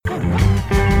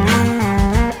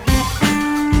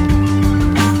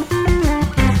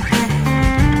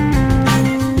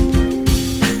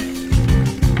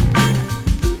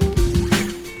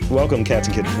Welcome, cats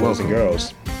and kittens, boys and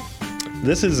girls.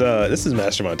 This is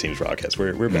Mastermind Team's podcast.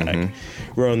 We're back.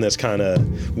 We're on this kind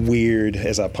of weird,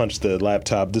 as I punch the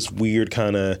laptop, this weird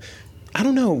kind of, I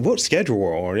don't know what schedule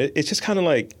we're on. It's just kind of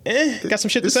like, got some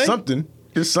shit to say.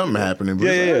 There's something happening. But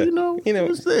Yeah. you know,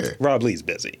 it's there. Rob Lee's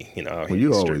busy. Well,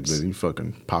 you always busy. You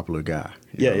fucking popular guy.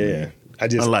 Yeah.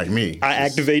 Unlike me. I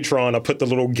activate Tron. I put the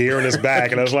little gear in his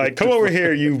back, and I was like, "Come over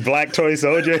here, you black toy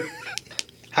soldier."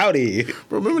 Howdy.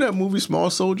 Bro, remember that movie Small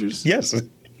Soldiers? Yes.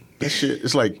 That shit.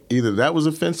 It's like either that was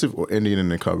offensive or Indian in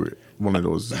the Cupboard. One of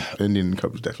those. Indian in the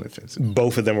Cupboard is definitely offensive.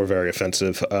 Both of them were very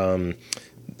offensive.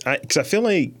 Because I feel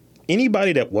like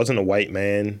anybody that wasn't a white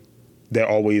man, they're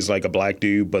always like a black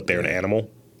dude, but they're an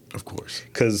animal. Of course.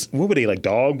 Because what were they, like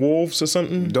dog wolves or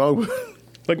something? Dog.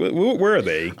 Like, where are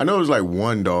they? I know it was like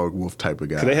one dog wolf type of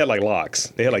guy. They had like locks.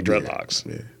 They had like dreadlocks.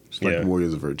 Yeah. It's like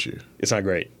Warriors of Virtue. It's not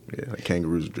great. Yeah, like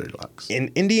kangaroos with dreadlocks. In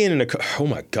Indian, oh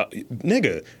my God.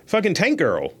 Nigga, fucking Tank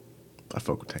Girl. I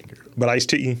fuck with Tank Girl. But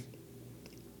Ice-T?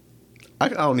 I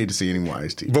don't need to see any more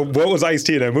Ice-T. But what was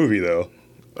Ice-T in that movie, though?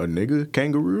 A nigga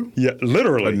kangaroo? Yeah,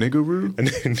 literally. A niggaroo?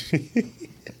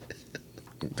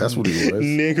 That's what he was.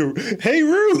 Nigga, hey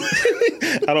Roo.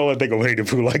 I don't want to think of Winnie the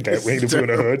Pooh like that. Winnie the Pooh in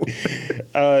the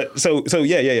hood. So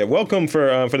yeah. Welcome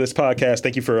for this podcast.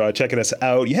 Thank you for checking us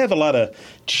out. You have a lot of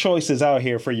choices out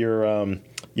here for your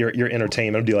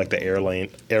entertainment. It'll be like the airline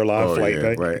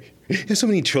flight, right? There's so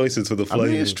many choices for the flight. I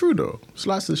mean, it's true though. There's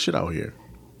lots of shit out here.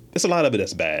 There's a lot of it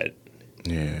that's bad.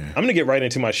 Yeah. I'm gonna get right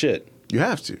into my shit. You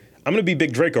have to. I'm gonna be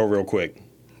Big Draco real quick.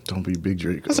 Don't be Big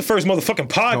Draco. That's the first motherfucking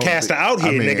podcaster out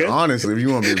here, nigga. Honestly, if you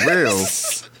want to be real.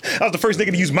 I was the first nigga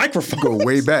to use microphones. You go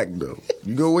way back, though.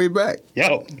 You go way back.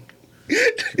 Yo.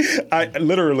 I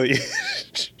literally,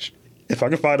 if I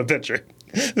can find a picture,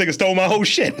 nigga stole my whole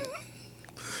shit.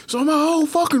 So my whole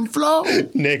fucking flow.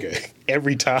 Nigga,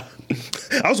 every time.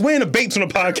 I was wearing the Bates on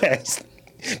the podcast.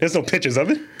 There's no pictures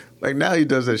of it. Like, now he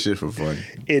does that shit for fun.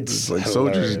 It's like hilarious.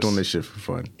 soldiers is doing that shit for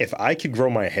fun. If I could grow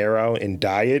my hair out and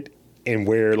dye it and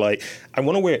wear, like, I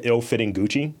want to wear ill-fitting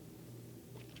Gucci.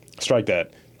 Strike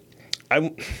that.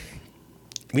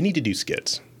 We need to do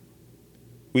skits.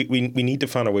 We need to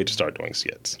find a way to start doing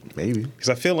skits. Maybe. Because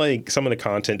I feel like some of the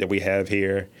content that we have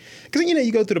here, because,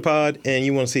 you go through the pod and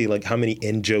you want to see, like, how many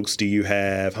in-jokes do you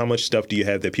have? How much stuff do you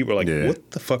have that people are like, what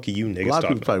the fuck are you niggas talking about? A lot of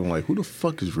people probably like, who the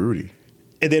fuck is Rudy?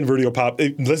 And then Rudy will pop,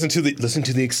 listen to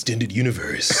the extended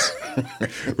universe.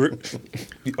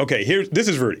 Okay, this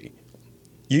is Rudy.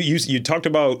 You talked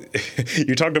about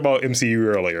MCU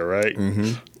earlier, right?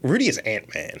 Mm-hmm. Rudy is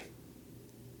Ant-Man.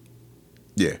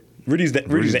 Yeah. Rudy's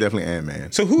definitely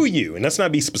Ant-Man. So who are you? And let's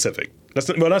not be specific.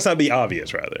 Let's not be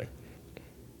obvious, rather.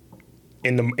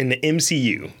 In the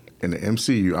MCU. In the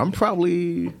MCU, I'm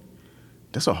probably.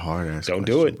 That's a hard ass. Don't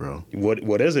question, do it, bro.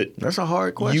 What is it? That's a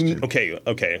hard question.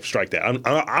 Okay. Strike that.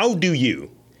 I'll do you.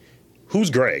 Who's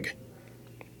Greg?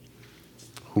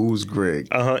 Who's Greg?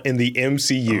 In the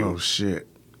MCU. Oh shit.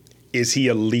 Is he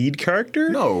a lead character?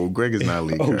 No, Greg is not a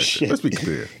lead character. Shit. Let's be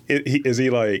clear. Is he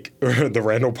like the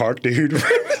Randall Park dude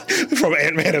from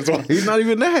Ant-Man as well? He's not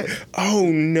even that. Oh,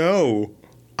 no.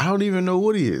 I don't even know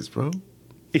what he is, bro.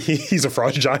 He's a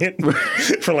frost giant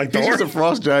for like Thor? He's just a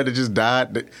frost giant that just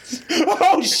died.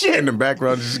 Oh, shit. In the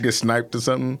background, just get sniped or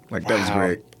something. Like, that was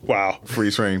Greg. Wow.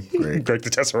 Freeze frame, Greg. Greg the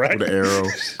Tesseract. With the arrow,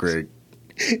 Greg.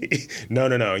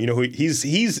 No. You know who he's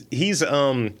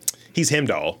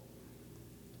Hemdall.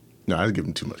 No, I just give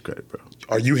him too much credit, bro.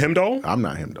 Are you Hemdall? I'm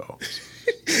not Hemdall.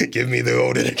 Give me the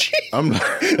old energy. I'm not.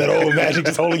 That old magic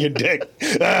just holding your dick.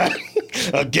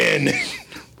 Again.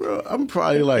 Bro, I'm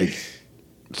probably like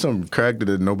some character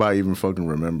that nobody even fucking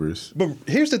remembers. But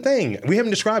here's the thing. We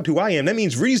haven't described who I am. That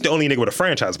means Reed's the only nigga with a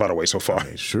franchise, by the way, so far.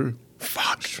 It's true.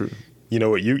 Fuck. It's true. You know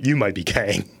what? You might be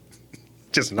Kang.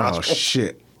 Just not. Oh,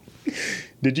 shit.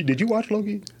 Did you watch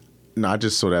Loki? No, I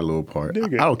just saw that little part. I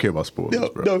don't care about spoilers,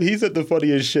 bro. No, he said the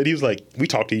funniest shit. He was like, we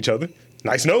talk to each other.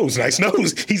 Nice nose.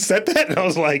 He said that, and I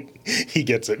was like, he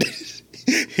gets it.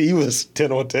 He was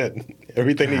 10 on 10.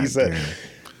 Everything that he said.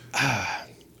 I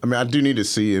mean, I do need to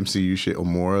see MCU shit or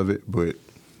more of it, but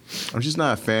I'm just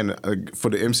not a fan. For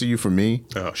the MCU, for me,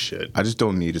 oh, shit. I just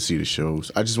don't need to see the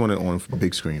shows. I just want it on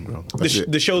big screen, bro.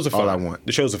 The shows are fun. All I want.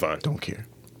 The shows are fun. Don't care.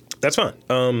 That's fine.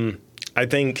 I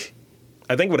think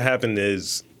what happened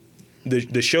is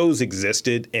the shows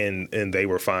existed and they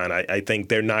were fine. I think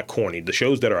they're not corny. The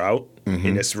shows that are out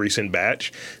in this recent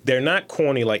batch, they're not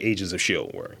corny like Agents of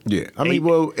S.H.I.E.L.D. were. Yeah. I mean,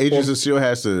 Agents of S.H.I.E.L.D.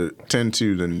 has to tend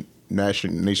to the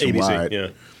nationwide. ABC, yeah.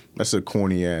 That's a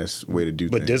corny ass way to do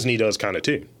things. But Disney does kind of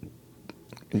too.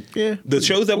 Yeah. The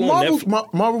shows that were on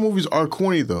Netflix. Marvel movies are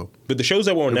corny, though. But the shows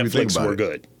that were on Netflix were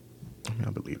good. I mean,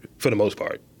 I believe it. For the most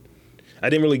part. I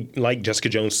didn't really like Jessica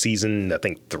Jones season, I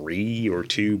think 3 or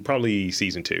 2, probably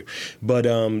season 2. But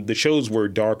the shows were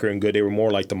darker and good. They were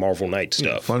more like the Marvel Knight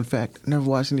stuff. Fun fact, never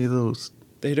watched any of those.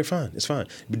 They're fine. It's fine.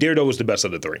 But Daredevil was the best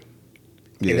of the 3.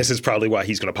 Yeah. And this is probably why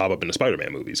he's going to pop up in the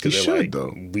Spider-Man movies. He They're should, like,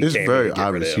 though. We It's can't very really get rid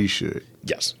obvious of him. he should.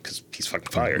 Yes, because he's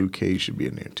fucking fire. Luke Cage should be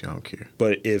in there, too. I don't care.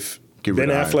 But if Get Ben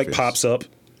rid of Iron Affleck Fist. pops up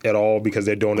at all because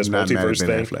they're doing this I'm not mad at multiverse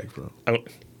Ben thing, Affleck, bro.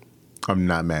 I'm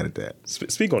not mad at that.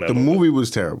 Speak on that. The a little bit. movie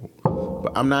was terrible,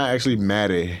 but I'm not actually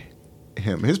mad at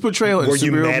him. His portrayal in Were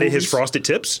you superhero mad at his movies, frosted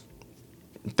tips?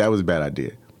 That was a bad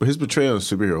idea. But his portrayal in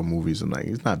superhero movies, I'm like,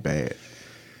 it's not bad.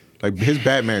 Like his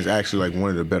Batman is actually like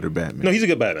one of the better Batman. No, he's a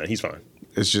good Batman. He's fine.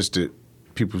 It's just that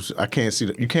I can't see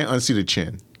you can't unsee the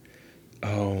chin.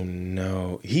 Oh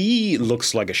no, he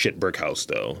looks like a shit brick house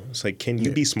though. It's like, can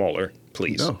you be smaller,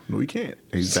 please? No, he can't.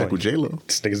 He's It's back like- with J Lo.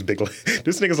 This nigga's big.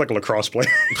 This nigga's like a lacrosse player.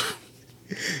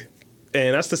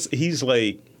 And he's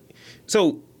like,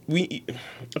 so I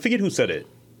forget who said it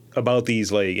about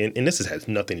these, like, and this has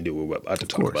nothing to do with what I have to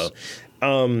talk course.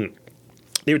 about.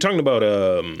 They were talking about,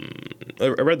 I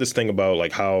read this thing about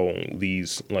like how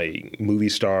these like movie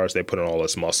stars, they put on all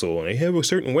this muscle and they have a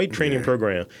certain weight training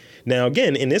program. Now,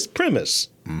 again, in this premise,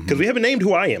 because we haven't named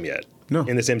who I am yet No.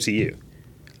 in this MCU,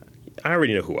 I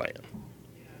already know who I am.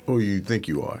 Who you think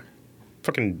you are?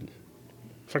 Fucking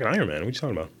Iron Man. What you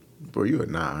talking about? Bro, you are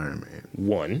not Iron Man.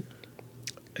 1,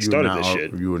 I You started are not, this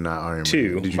shit. You are not Iron Man.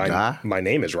 2, Did you die? my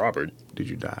name is Robert. Did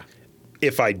you die?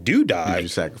 If I do die, Did you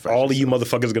sacrifice all of you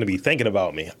motherfuckers are going to be thinking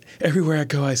about me. Everywhere I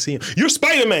go, I see him. You're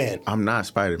Spider-Man. I'm not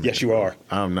Spider-Man. Yes, you are.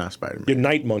 I'm not Spider-Man. You're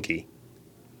Night Monkey.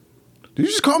 Did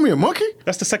you just call me a monkey?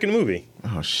 That's the second movie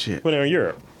Oh, shit. when they're in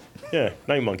Europe. Yeah,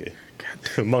 Night Monkey.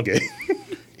 Monkey.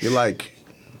 You're like,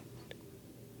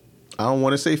 I don't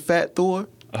want to say Fat Thor.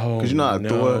 Oh, Because you know how no.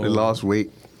 Thor, he lost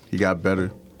weight. He got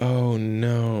better, Oh,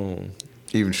 no.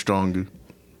 even stronger.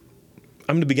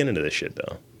 I'm the beginning of this shit,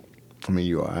 though. I mean,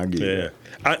 you are. I get Yeah.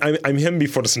 it. I'm him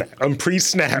before the snap. I'm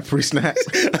pre-snap. Pre-snap.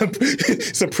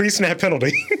 It's a pre-snap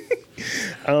penalty.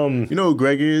 You know who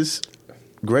Greg is?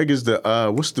 Greg is the,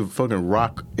 what's the fucking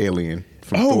rock alien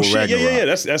from Oh, Thor shit. Yeah, Ragnarok? yeah.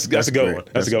 That's a good Greg. one.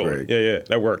 That's a good one. Greg. Yeah, yeah.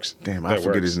 That works. Damn, I that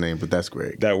forget works. his name, but that's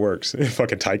Greg. That works.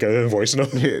 Fucking Taika voicing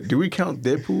him. Yeah, do we count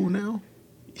Deadpool now?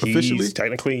 Officially? He's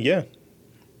technically, yeah.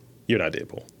 You're not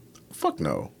Deadpool. Fuck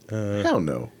no. Hell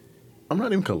no. I'm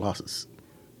not even Colossus.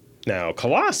 Now,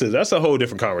 Colossus, that's a whole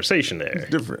different conversation there. It's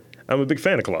different. I'm a big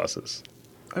fan of Colossus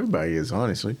Everybody is,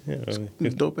 honestly. Yeah,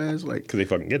 It's dope ass. Like, because they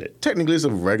fucking get it. technically, it's a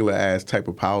regular ass type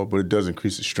of power, but it does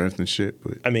increase its strength and shit.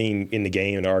 But I mean, in the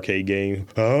game, in the arcade game,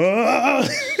 ah!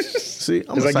 see,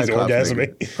 I'm It's a like he's Cyclops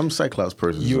orgasming. nigga. I'm a Cyclops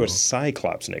person. You're a so,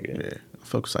 Cyclops nigga. yeah, I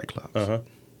fuck with Cyclops.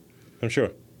 I'm sure.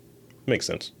 Makes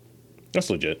sense. That's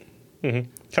legit. Kind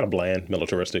of bland,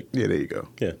 militaristic. Yeah, there you go.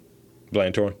 Yeah.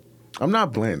 Bland torn. I'm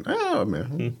not bland. Oh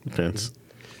man, depends.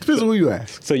 Depends on who you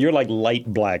ask. So you're like light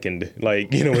blackened.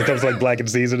 Like, you know, when it comes to like blackened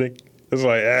seasoning, it's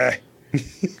like, a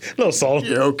little salt.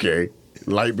 Yeah, okay.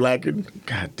 Light blackened.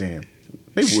 God damn.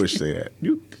 They would say that.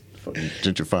 You fucking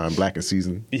gentrifying black and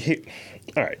season.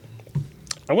 All right.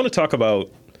 I want to talk about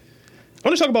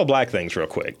black things real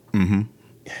quick.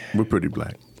 We're pretty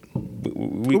black.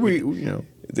 We, We you know.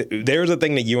 There's a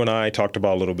thing that you and I talked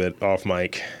about a little bit off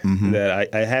mic that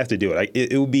I have to do it.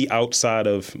 It would be outside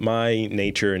of my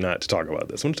nature not to talk about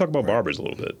this. I want to talk about barbers a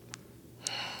little bit.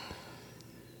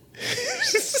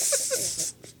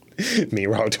 Me,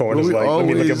 Rob Torn is like, let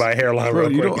me look at my hairline bro,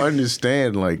 real you quick. don't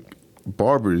understand, like,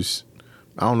 barbers,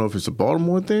 I don't know if it's a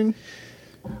Baltimore thing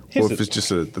Here's or if the- it's just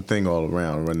a thing all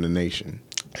around the nation.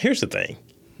 Here's the thing.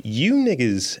 You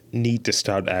niggas need to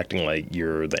start acting like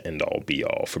you're the end-all,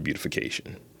 be-all for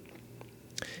beautification.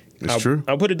 It's true.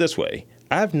 I'll put it this way.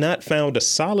 I've not found a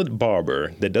solid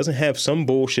barber that doesn't have some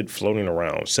bullshit floating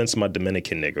around since my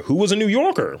Dominican nigga, who was a New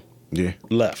Yorker, Yeah.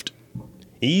 left.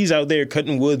 He's out there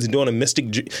cutting woods and doing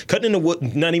a cutting in the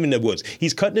wood, not even the woods.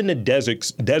 He's cutting in the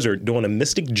desert doing a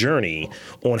mystic journey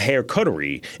on hair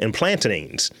cuttery and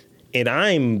plantains. And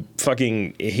I'm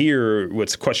fucking here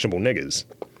with questionable niggas.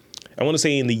 I want to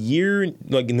say in the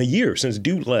year since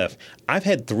dude left, I've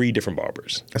had 3 different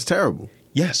barbers. That's terrible.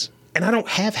 Yes. And I don't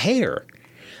have hair.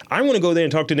 I want to go there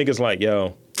and talk to niggas like,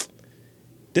 yo,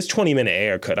 this 20-minute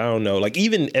haircut, I don't know. Like,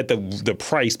 even at the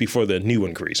price before the new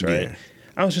increase, right? Yeah.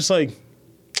 I was just like,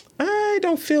 I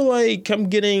don't feel like I'm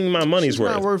getting my money's It's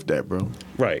worth. not worth that, bro.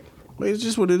 Right. Like, it's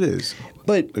just what it is.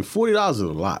 But Like, $40 is a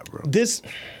lot, bro.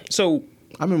 so,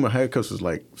 I remember my haircuts was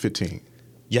like 15.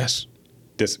 yes.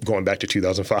 This going back to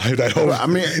 2005, that whole, I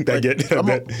mean,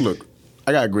 that look,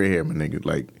 I got gray hair, my nigga.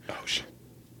 Like, oh, shit.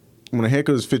 when a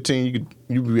haircut is 15,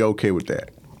 you'd be okay with that.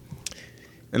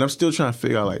 And I'm still trying to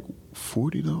figure out, like,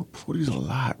 40 though? 40's a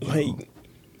lot, bro. Like,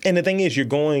 and the thing is, you're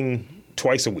going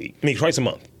twice a week. I mean, twice a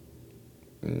month.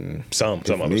 Some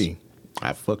of me, us.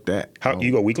 I fuck that. How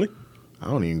you go weekly? I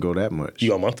don't even go that much. You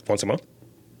go once a month?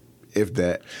 If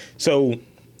that. So,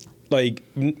 like,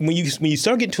 when you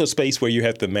start getting to a space where you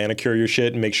have to manicure your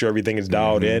shit and make sure everything is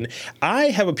dialed in, I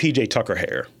have a PJ Tucker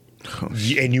hair.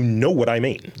 And you know what I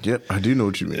mean. Yep, I do know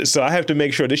what you mean. So I have to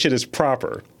make sure this shit is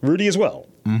proper. Rudy as well.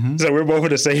 So we're both on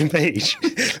the same page.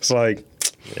 It's like,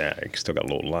 yeah, I still got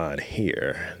a little line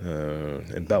here.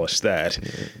 Embellish that.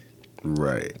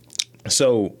 Right.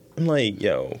 So I'm like,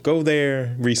 yo, go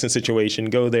there, recent situation,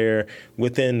 go there.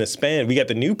 Within the span, we got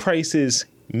the new prices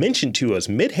mentioned to us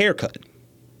mid-haircut.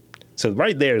 So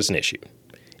right there is an issue.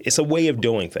 It's a way of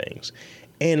doing things.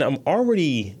 And I'm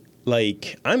already,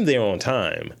 like, I'm there on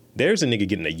time. There's a nigga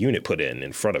getting a unit put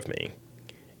in front of me.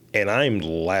 And I'm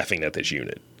laughing at this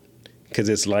unit. Because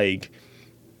it's like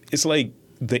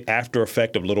the after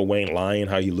effect of Lil Wayne lying,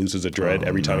 how he loses a dread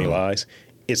every time he lies.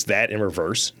 It's that in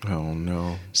reverse. Oh,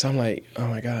 no. So I'm like, oh,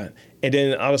 my God. And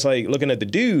then I was like looking at the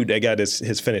dude that got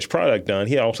his finished product done.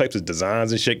 He had all types of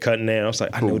designs and shit cutting down. I was like,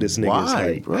 I know this nigga is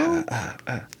like, bro?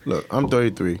 Look, I'm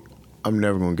 33. I'm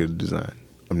never going to get a design.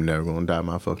 I'm never going to dye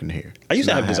my fucking hair. I used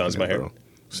to have designs in my hair. Bro.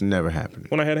 It's never happening.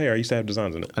 When I had hair, I used to have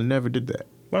designs in it. I never did that.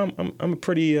 Well, I'm a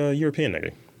pretty European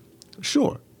nigga.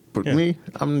 Sure. But me,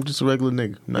 I'm just a regular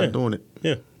nigga. Not doing it.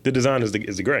 Yeah. The design is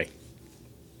the gray.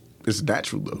 It's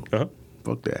natural, though. Uh-huh.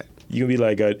 Fuck that. You can be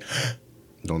like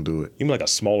don't do it. You can be like a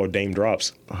smaller Dame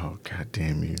Drops. Oh, God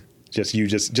damn you.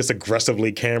 Just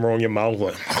aggressively camera on your mouth.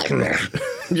 Like,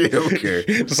 yeah, okay.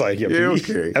 It's like, yeah,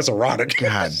 okay. That's erotic.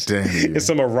 God damn you. It's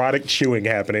some erotic chewing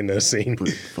happening in this scene. But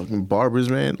fucking barbers,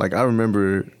 man. Like, I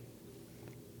remember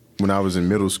when I was in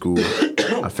middle school,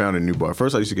 I found a new bar.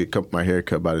 First, I used to get my hair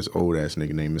cut by this old ass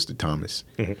nigga named Mr. Thomas.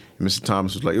 And Mr.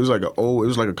 Thomas was like, it was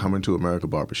like a Coming to America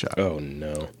barbershop. Oh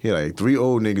no. He had like 3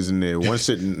 old niggas in there. One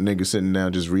nigga sitting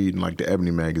down just reading like the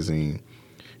Ebony magazine.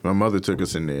 My mother took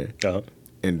us in there. Uh-huh.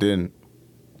 And then,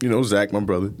 Zach, my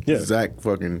brother. Yeah. Zach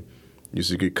fucking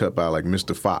used to get cut by like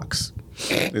Mr. Fox.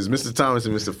 It's Mr. Thomas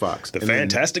and Mr. Fox. The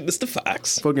fantastic Mr.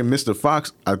 Fox. Fucking Mr.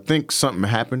 Fox, I think something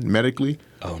happened medically.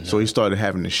 Oh no. So he started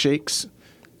having the shakes.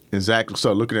 And Zach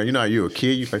started looking at, how you're a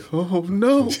kid, you're like, oh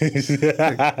no. And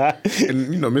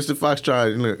Mr. Fox tried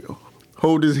to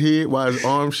hold his head while his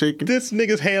arm's shaking. This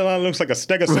nigga's hairline looks like a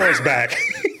stegosaurus back.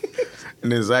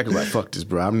 And then Zach was like, fuck this,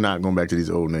 bro. I'm not going back to these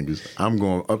old niggas. I'm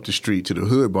going up the street to the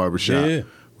hood barbershop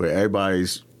where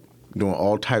everybody's doing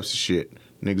all types of shit.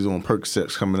 Niggas on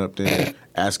Percocets coming up there,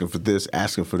 asking for this,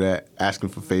 asking for that, asking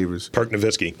for favors. Perk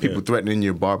Nowitzki. People threatening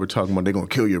your barber, talking about they're going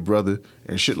to kill your brother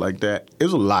and shit like that.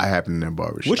 There's a lot happening in that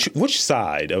barbershop. Which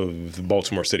side of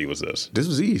Baltimore City was this? This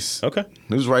was east. Okay.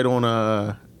 It was right on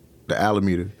the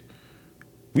Alameda.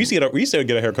 We used to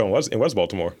get a haircut in West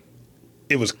Baltimore.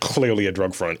 It was clearly a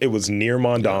drug front. It was near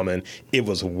Mondawmin. It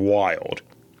was wild.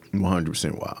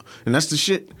 100% wild. And that's the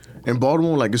shit. In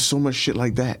Baltimore, like, there's so much shit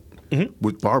like that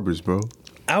with barbers, bro.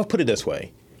 I'll put it this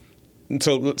way.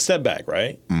 So let's step back,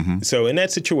 right? So in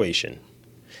that situation,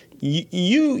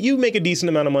 you make a decent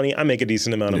amount of money. I make a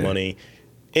decent amount of money.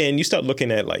 And you start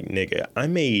looking at like, nigga, I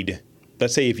made,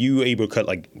 let's say if you were able to cut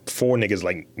like 4 niggas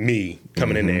like me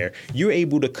coming in there, you're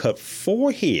able to cut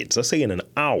 4 heads, let's say in an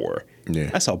hour. Yeah.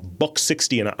 That's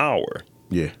 $1.60 an hour.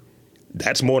 Yeah.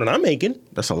 That's more than I'm making.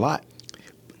 That's a lot.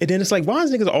 And then it's like, why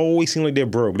does niggas always seem like they're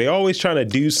broke? They always trying to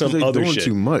do some other shit. Doing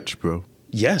too much, bro.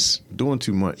 Yes. Doing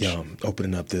too much. Yo, I'm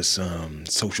opening up this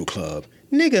social club.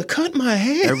 Nigga, cut my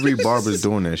hair. Every barber's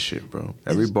doing that shit, bro.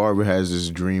 Every barber has this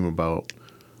dream about,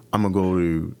 I'm going to go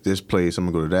to this place, I'm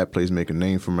going to go to that place, make a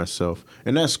name for myself.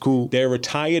 And that's cool. They're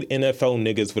retired NFL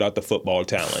niggas without the football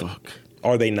talent. Fuck.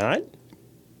 Are they not?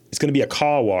 It's going to be a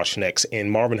car wash next,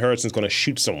 and Marvin Harrison's going to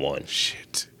shoot someone.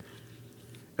 Shit.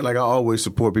 And like, I always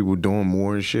support people doing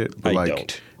more and shit. But I like,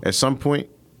 don't. At some point,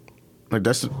 like,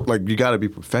 that's like, you got to be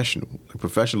professional. Like,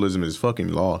 professionalism is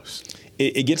fucking lost.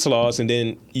 It gets lost, and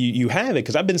then you have it,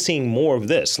 because I've been seeing more of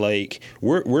this. Like,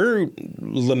 we're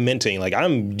lamenting. Like,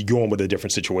 I'm going with a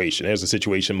different situation. There's a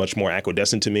situation much more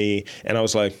aquadescent to me, and I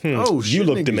was like, oh, shit, you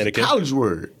look niggas, Dominican. College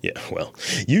word. Yeah, well,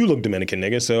 you look Dominican,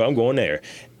 nigga, so I'm going there.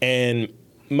 And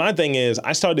my thing is,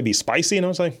 I started to be spicy, and I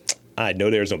was like, I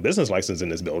know there's no business license in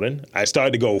this building. I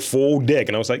started to go full dick,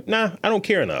 and I was like, nah, I don't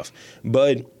care enough.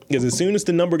 But because as soon as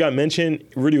the number got mentioned,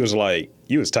 Rudy was like,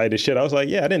 you was tight as shit. I was like,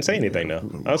 yeah, I didn't say anything though.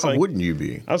 I was How like, wouldn't you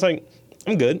be? I was like,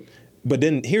 I'm good. But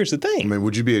then here's the thing. I mean,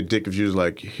 would you be a dick if you was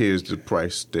like, here's the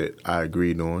price that I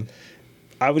agreed on?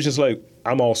 I was just like,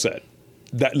 I'm all set.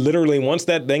 That literally, once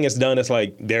that thing is done, it's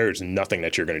like, there's nothing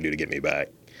that you're going to do to get me back.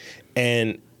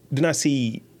 And then I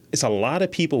see it's a lot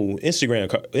of people,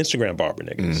 Instagram barber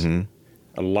niggas. Mm-hmm.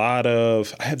 A lot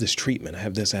of, I have this treatment, I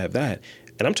have this, I have that.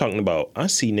 And I'm talking about, I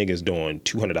see niggas doing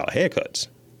 $200 haircuts.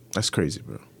 That's crazy,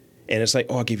 bro. And it's like,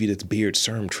 oh, I'll give you this beard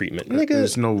serum treatment. Nigga,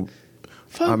 there's no,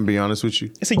 I'm going to be honest with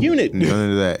you. It's a unit.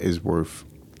 None of that is worth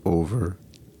over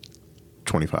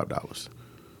 $25.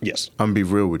 Yes. I'm going to be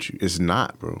real with you. It's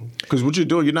not, bro. Because what you're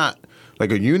doing, you're not,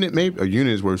 like a unit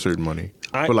is worth certain money.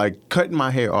 But like cutting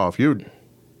my hair off, you're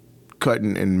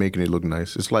cutting and making it look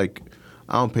nice. It's like,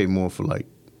 I don't pay more for like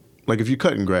if you're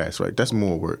cutting grass, right? That's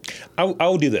more work.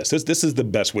 I'll do this. This is the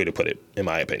best way to put it, in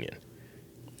my opinion.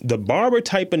 The barber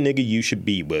type of nigga you should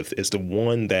be with is the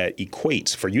one that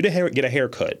equates, for you to get a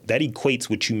haircut, that equates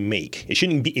what you make. It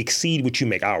shouldn't exceed what you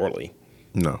make hourly.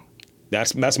 No.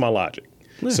 That's my logic.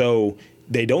 Yeah. So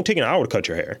they don't take an hour to cut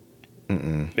your hair.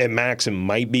 At max, it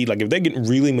might be, like if they're getting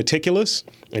really meticulous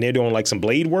and they're doing like some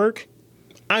blade work,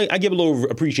 I give a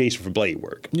little appreciation for blade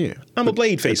work. Yeah. I'm a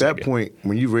blade face. At that point,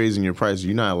 when you're raising your prices,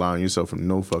 you're not allowing yourself for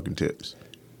no fucking tips.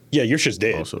 Yeah, your shit's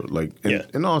dead. Also, like,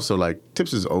 and also, like,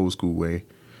 tips is old school way.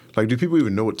 Like, do people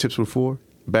even know what tips were for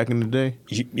back in the day?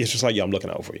 It's just like, yo, I'm looking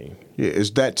out for you. Yeah,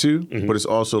 it's that too, but it's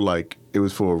also like, it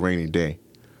was for a rainy day.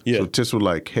 Yeah. So tips were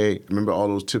like, hey, remember all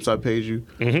those tips I paid you?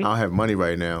 I don't have money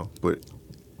right now, but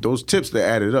those tips that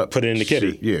added up. Put it in the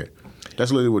kitty. Yeah. That's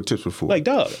literally what tips were for. Like,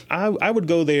 dog, I would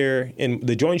go there, and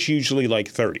the joint's usually like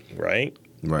 30, right?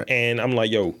 Right. And I'm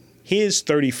like, yo, here's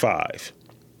 35.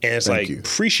 And it's Thank you.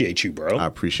 Appreciate you, bro. I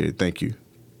appreciate it. Thank you.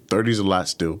 30 is a lot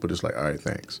still, but it's like, all right,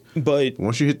 thanks. But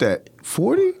once you hit that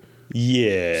 40, yeah.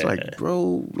 It's like,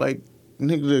 bro, like,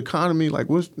 nigga, the economy, like,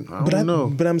 I don't know.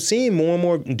 But I'm seeing more and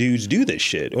more dudes do this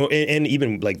shit. And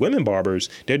even like women barbers,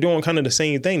 they're doing kind of the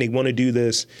same thing. They want to do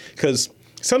this because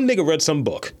some nigga read some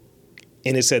book.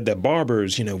 And it said that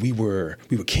barbers, we were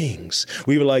kings.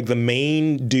 We were like the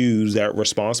main dudes that were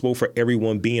responsible for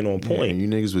everyone being on point. Yeah, you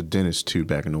niggas were dentists too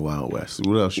back in the Wild West.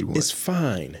 What else you want? It's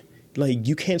fine. Like,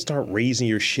 you can't start raising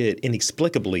your shit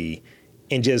inexplicably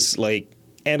and just like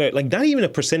at not even a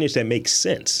percentage that makes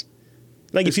sense.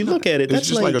 Like, if you look at it, that's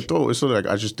just like a throw. It's sort of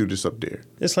like, I just threw this up there.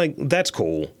 It's like, that's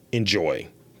cool. Enjoy.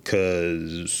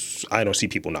 Because I don't see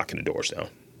people knocking the doors down.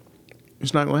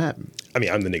 It's not going to happen. I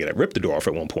mean, I'm the nigga that ripped the door off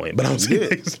at one point, but I was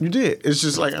You did. It's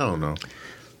just like, I don't know.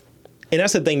 And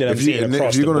that's the thing that I'm seeing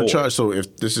across the board.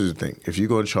 If this is the thing, if you're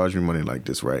going to charge me money like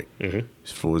this, right,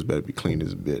 this floors better be clean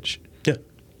as a bitch. Yeah.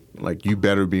 Like, you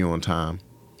better be on time.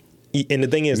 And the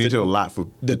thing is, you need to do a lot for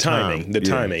the timing. The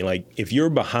timing. Like, if you're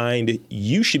behind,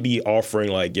 you should be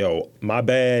offering like, yo, my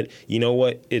bad. You know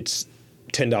what? It's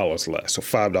 $10 less or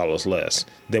 $5 less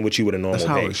than what you would have normally. That's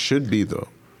how it should be, though.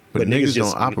 But niggas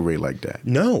don't operate like that.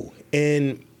 No.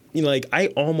 And, like, I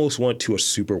almost went to a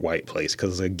super white place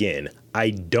because, again,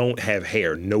 I don't have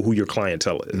hair. Know who your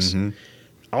clientele is.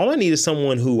 All I need is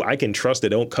someone who I can trust that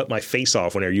don't cut my face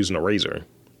off when they're using a razor.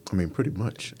 I mean, pretty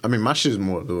much. I mean, my shit's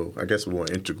more, though, I guess, more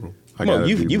integral. Well,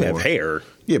 you have hair.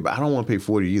 Yeah, but I don't want to pay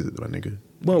 40 either, though, nigga.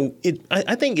 Well,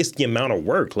 I think it's the amount of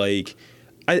work. Like,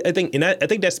 I think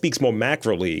that speaks more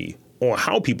macroly on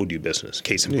how people do business.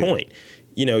 Case in point.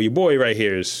 Your boy right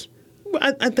here is,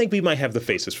 I think we might have the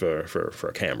faces for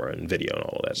a camera and video and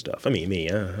all of that stuff. I mean, me,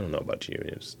 I don't know about you.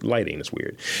 It's lighting is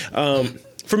weird.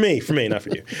 For me, not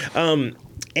for you.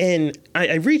 And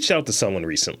I reached out to someone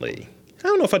recently. I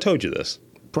don't know if I told you this.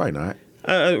 Probably not.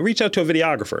 I reached out to a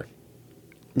videographer.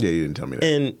 Yeah, you didn't tell me that.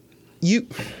 And you,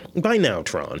 by now,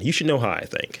 Tron, you should know how I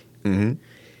think.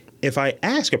 If I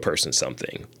ask a person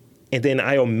something, and then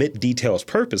I omit details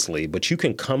purposely, but you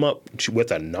can come up with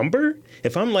a number.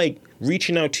 If I'm like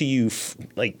reaching out to you,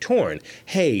 like Torn,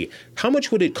 hey, how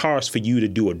much would it cost for you to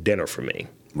do a dinner for me?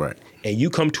 Right. And you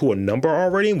come to a number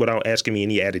already without asking me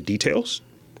any added details?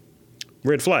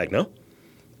 Red flag, no?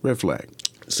 Red flag.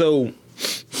 So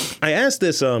I asked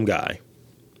this guy,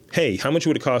 hey, how much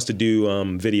would it cost to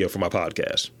do video for my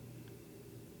podcast?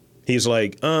 He's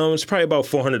like, it's probably about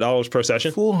 $400 per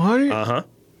session. $400? Uh-huh.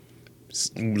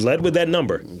 Led with that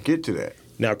number. Get to that.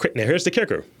 Now here's the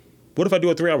kicker. What if I do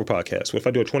a 3-hour podcast? What if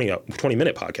I do a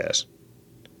 20-minute podcast?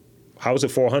 How is it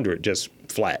 400 just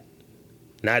flat?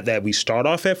 Not that we start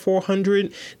off at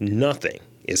 400, nothing.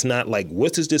 It's not like,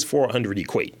 what does this 400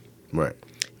 equate? Right.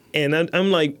 And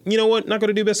I'm like, you know what? Not going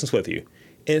to do business with you.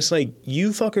 And it's like, you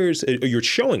fuckers, you're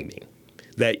showing me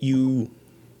that you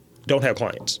don't have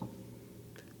clients.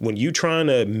 When you trying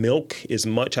to milk as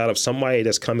much out of somebody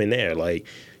that's coming there, like,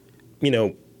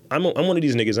 I'm one of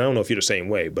these niggas, I don't know if you're the same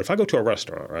way, but if I go to a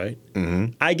restaurant, right,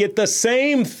 I get the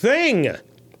same thing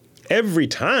every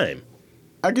time.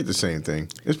 I get the same thing.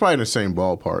 It's probably in the same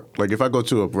ballpark. Like, if I go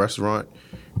to a restaurant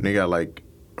and they got like,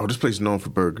 oh, this place is known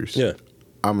for burgers. Yeah.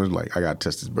 I'm just like, I got to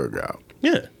test this burger out.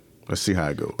 Yeah. Let's see how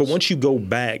it goes. But once you go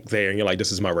back there and you're like,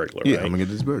 this is my regular, yeah, right? I'm gonna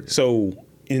get this burger. So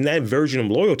in that version of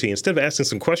loyalty, instead of asking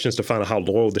some questions to find out how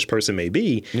loyal this person may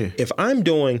be, if I'm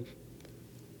doing,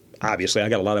 obviously I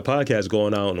got a lot of podcasts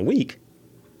going out in a week.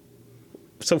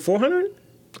 So 400?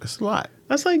 That's a lot.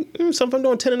 That's like, so if I'm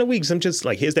doing 10 in a week, so I'm just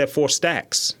like, here's that 4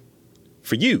 stacks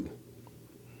for you.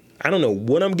 I don't know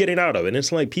what I'm getting out of it. And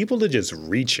it's like people are just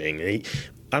reaching.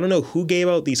 I don't know who gave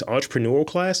out these entrepreneurial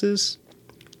classes.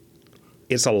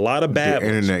 It's a lot of bad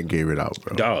ones. The internet gave it out,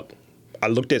 bro. Dog. I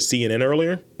looked at CNN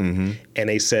earlier, and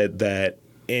they said that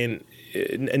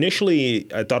initially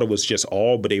I thought it was just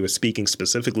all, but they were speaking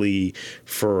specifically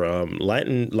for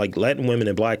Latin women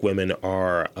and Black women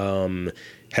are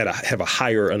have a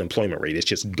higher unemployment rate. It's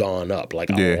just gone up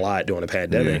like a lot during the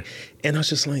pandemic, and I was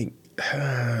just like,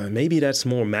 maybe that's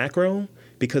more macro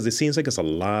because it seems like it's a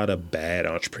lot of bad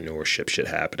entrepreneurship shit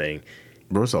happening.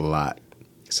 Bro, it's a lot.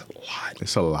 It's a lot.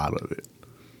 It's a lot of it.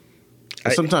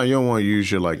 Sometimes you don't want to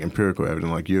use your like empirical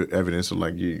evidence, like your evidence of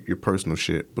like your personal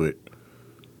shit, but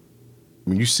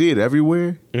when you see it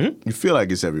everywhere, you feel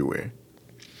like it's everywhere,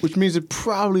 which means it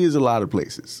probably is a lot of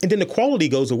places. And then the quality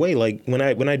goes away. Like when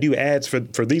I do ads for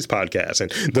these podcasts,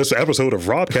 and this episode of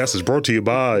Robcast is brought to you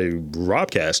by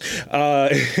Robcast.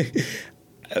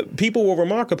 People will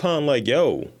remark upon like,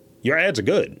 "Yo, your ads are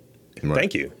good. Right.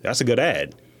 Thank you. That's a good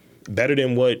ad." Better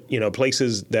than what,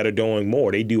 places that are doing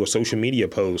more. They do a social media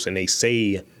post and they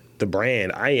say the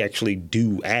brand. I actually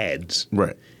do ads.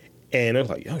 Right. And I was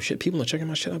like, oh, shit, people are checking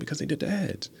my shit out because they did the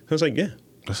ads. I was like, yeah.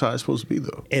 That's how it's supposed to be,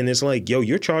 though. And it's like, yo,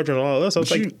 you're charging all of this. I was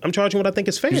like, I'm charging what I think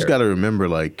is fair. You just got to remember,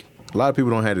 like, a lot of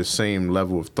people don't have the same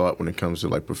level of thought when it comes to,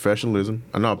 like, professionalism.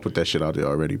 I know I put that shit out there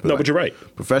already. But but you're right.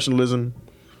 Professionalism,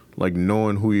 like,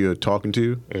 knowing who you're talking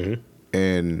to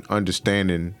and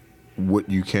understanding what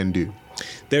you can do.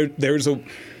 There's a,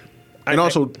 and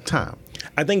also time.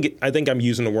 I think I'm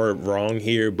using the word wrong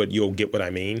here, but you'll get what I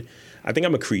mean. I think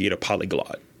I'm a creative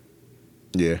polyglot.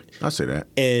 Yeah, I say that.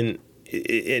 And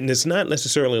it's not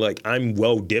necessarily like I'm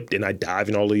well dipped and I dive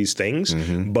in all these things,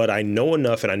 but I know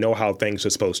enough and I know how things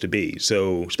are supposed to be.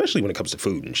 So especially when it comes to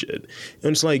food and shit,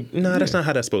 and it's like, nah, that's not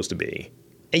how that's supposed to be.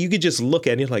 And you could just look at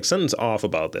it and you're like, something's off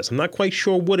about this. I'm not quite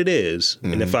sure what it is,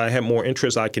 and if I have more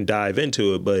interest, I can dive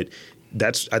into it, but.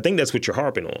 I think that's what you're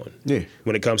harping on. Yeah.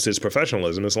 When it comes to this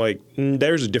professionalism, it's like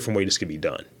there's a different way this can be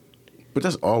done. But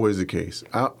that's always the case.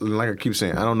 Like I keep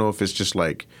saying, I don't know if it's just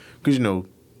like because a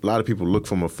lot of people look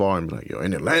from afar and be like, yo,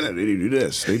 in Atlanta they do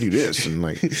this, and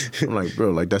like I'm like,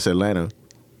 bro, like that's Atlanta.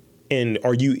 And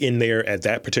are you in there at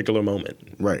that particular moment?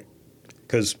 Right.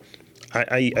 Because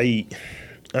I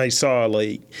saw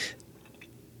like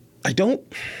I don't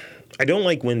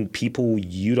like when people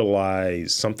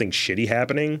utilize something shitty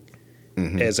happening.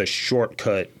 As a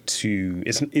shortcut to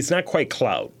it's not quite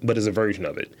clout, but as a version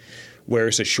of it, where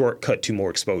it's a shortcut to more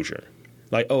exposure.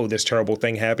 Like, oh, this terrible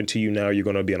thing happened to you. Now you're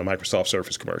going to be on a Microsoft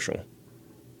Surface commercial.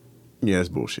 Yeah, that's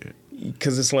bullshit.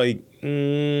 Because it's like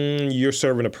you're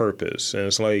serving a purpose, and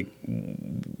it's like,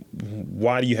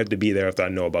 why do you have to be there after I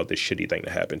know about this shitty thing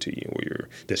that happened to you, or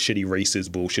this shitty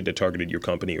racist bullshit that targeted your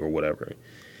company or whatever?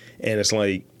 And it's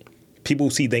like people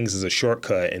see things as a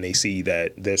shortcut, and they see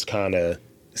that this kind of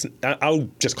I'll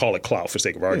just call it clout for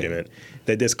sake of argument,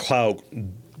 that this clout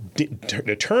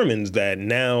determines that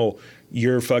now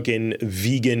your fucking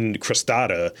vegan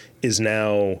crostata is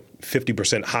now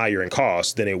 50% higher in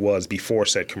cost than it was before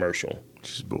said commercial.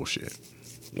 This is bullshit.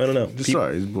 I don't know.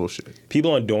 Sorry, it's bullshit.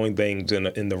 People aren't doing things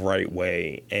in the right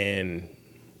way, and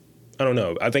I don't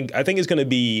know. I think it's going to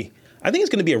be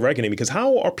a reckoning because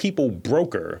how are people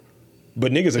broker,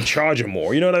 but niggas are charging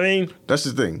more? You know what I mean? That's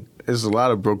the thing. There's a lot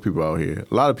of broke people out here.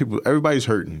 A lot of people, everybody's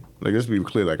hurting. Like, let's be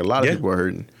clear. Like, a lot of people are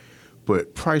hurting.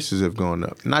 But prices have gone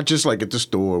up. Not just, like, at the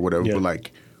store or whatever, but,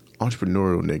 like,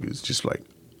 entrepreneurial niggas. Just like,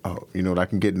 oh, you know what I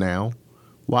can get now?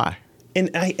 Why?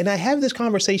 And I have this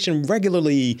conversation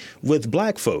regularly with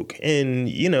Black folk. And,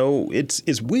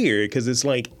 it's weird because it's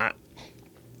like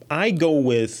I go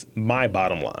with my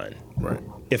bottom line. Right.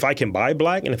 If I can buy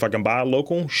Black and if I can buy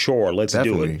local, sure, let's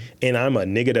do it. And I'm a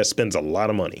nigga that spends a lot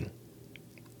of money.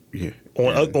 Yeah.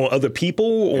 On other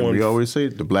people. And we always say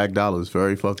the Black dollar is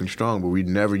very fucking strong, but we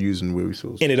never use it where we're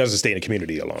supposed to. And it doesn't stay in the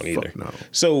community alone either. Fuck no.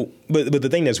 So, but the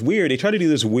thing that's weird, they try to do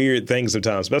this weird thing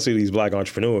sometimes, especially these Black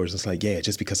entrepreneurs. It's like, yeah,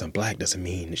 just because I'm Black doesn't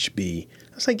mean it should be.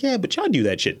 I was like, yeah, but y'all do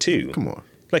that shit too. Come on.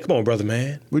 Like, come on, brother,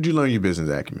 man. Where'd you learn your business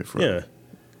acumen from? Yeah.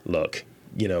 Look,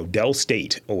 Dell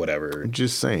State or whatever. I'm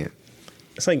just saying.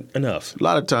 It's like enough. A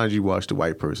lot of times you watch the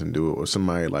white person do it or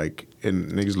somebody like,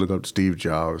 and niggas look up to Steve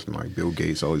Jobs and like Bill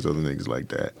Gates, all these other niggas like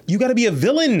that. You got to be a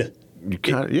villain. You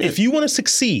kinda, yeah. If you want to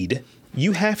succeed,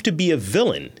 you have to be a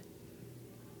villain.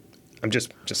 I'm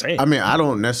just saying. I mean, I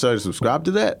don't necessarily subscribe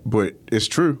to that, but it's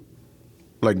true.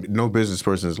 Like, no business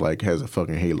person is like has a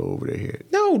fucking halo over their head.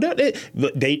 No, they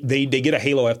get a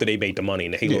halo after they make the money,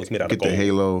 and the halo is made out of gold. Get the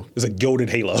halo. It's a gilded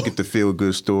halo. Get the feel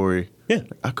good story. Yeah.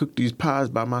 I cooked these pies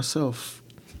by myself.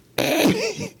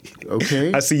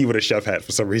 Okay. I see you with a chef hat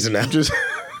for some reason now. Just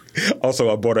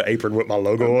also, I bought an apron with my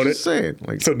logo on it. Just saying,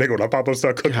 like, so nigga, when I pop up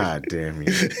start cooking, God damn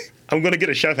you! I'm gonna get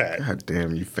a chef hat. God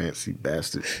damn you, fancy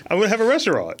bastard! I'm gonna have a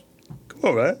restaurant. Come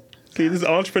on, man. See, this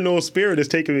entrepreneurial spirit is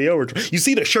taking me over. You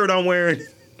see the shirt I'm wearing?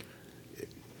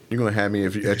 You're gonna have me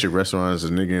if you at your restaurant as a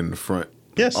nigga in the front.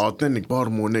 Yes. Authentic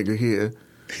Baltimore nigga here.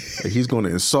 Like, he's gonna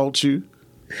insult you.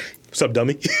 What's up,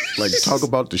 dummy? Like, talk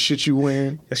about the shit you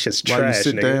wearing. That's just while trash, you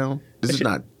sit nigga. down. This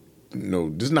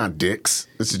is not dicks.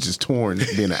 This is just torn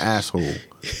being an asshole.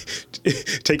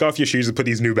 Take off your shoes and put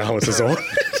these New Balances on.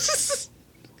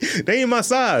 They ain't my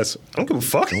size. I don't give a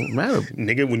fuck. Don't matter.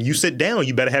 Nigga, when you sit down,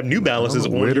 you better have New Balances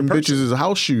on Wear your them person. bitches as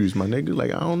house shoes, my nigga.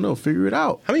 Like, I don't know. Figure it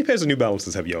out. How many pairs of New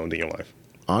Balances have you owned in your life?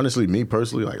 Honestly, me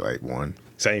personally, like one.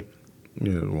 Same.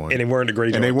 Yeah, one. And they weren't the gray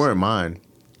And they joints. weren't mine.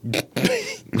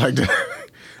 Like,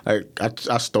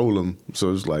 I stole them.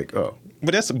 So it's like, oh.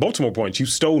 But that's Baltimore points. You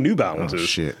stole New Balances. Oh,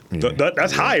 shit. Yeah.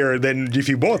 That's higher than if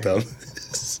you bought them.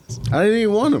 I didn't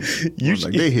even want them. You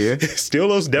like, they here. Steal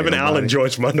those Devin Ain't Allen nobody.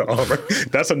 joints from Under Armour.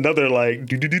 That's another like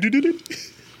do.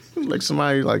 Like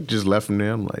somebody like just left them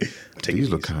there. I'm like, Take these these.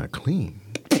 look kind of clean.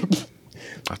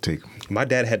 I take them. My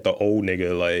dad had the old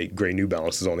nigga like gray New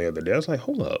Balances on the other day. I was like,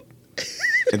 hold up.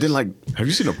 And then, like, have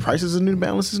you seen the prices of New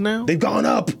Balances now? They've gone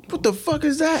up. What the fuck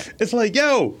is that? It's like,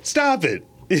 yo, stop it.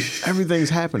 Everything's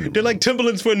happening. They're like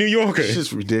Timberlands for a New Yorker. It's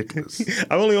just ridiculous.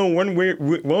 I only own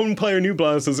one pair of New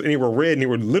Balances, and they were red, and they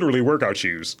were literally workout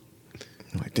shoes.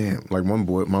 Like, damn. Like, one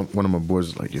of my boys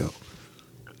was like, yo,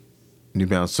 New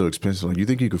Balance so expensive. Like, you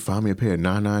think you could find me a pair of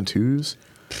 992s?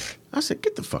 I said,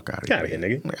 get the fuck out of here. Get outta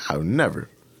here, nigga. Like, I would never.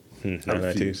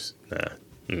 992s? Nah.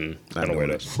 I don't wear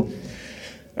know. those.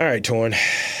 All right, Torn.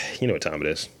 You know what time it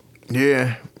is.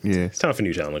 Yeah. It's time for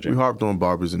New Challenger. We harped on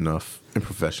barbers enough and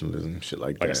professionalism, shit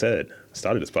like that. Like I said,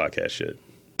 started this podcast shit.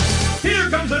 Here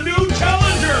comes a new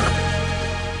challenger!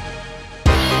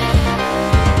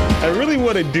 I really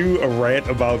want to do a rant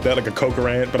about that, like a Coke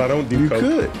rant, but I don't do You Coke.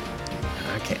 could.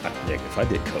 I can't. Nick, if I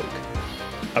did Coke,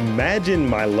 imagine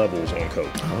my levels on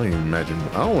Coke. I don't even imagine.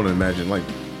 I don't want to imagine, like,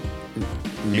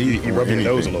 me You or rub your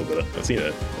nose a anything. little bit. I see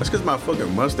that. That's because my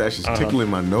fucking mustache is tickling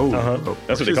my nose. Bro.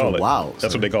 That's what they call it. Wow.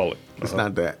 That's what they call it. It's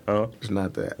not that. It's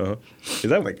not that. Is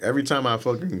that Like, every time I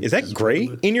fucking... is that just- gray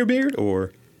in your beard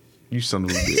or? You son of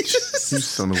a bitch. You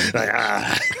son of a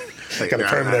bitch. Got a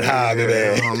permanent high I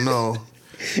today. don't know.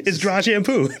 It's dry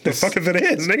shampoo. The fuck if it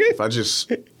is, nigga? If I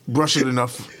just brush it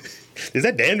enough. Is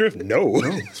that dandruff? No.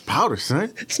 No, it's powder,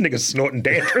 son. This nigga snorting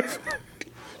dandruff.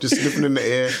 Just sniffing in the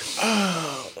air.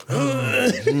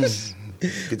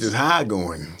 Get this high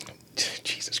going.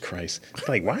 Jesus Christ.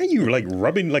 Like, why are you like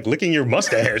rubbing, like licking your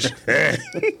mustache?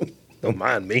 Don't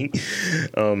mind me.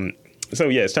 So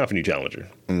yeah, it's time for New Challenger.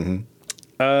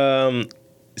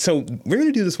 So we're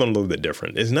gonna do this one a little bit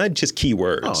different. It's not just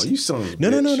keywords. Oh, you son of a No.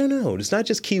 bitch. It's not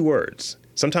just keywords.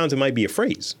 Sometimes it might be a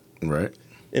phrase Right.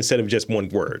 instead of just one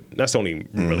word. That's the only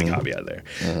really caveat there.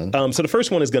 So the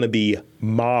first one is going to be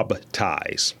mob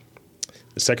ties.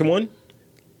 The second one,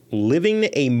 living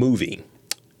a movie.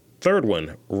 Third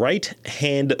one, right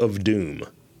hand of doom.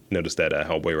 Notice that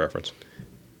Hellboy reference.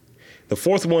 The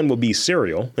fourth one will be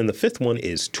cereal, and the fifth one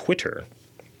is Twitter.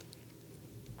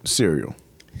 Cereal.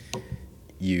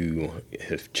 You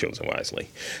have chosen wisely.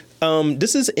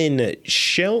 This is in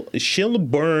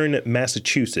Shelburne,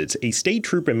 Massachusetts. A state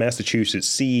trooper in Massachusetts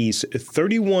sees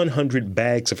 3,100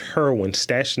 bags of heroin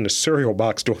stashed in a cereal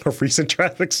box during a recent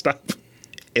traffic stop.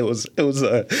 It was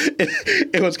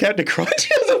Captain Crunch.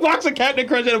 It was a box of Captain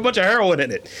Crunch and a bunch of heroin in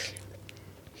it.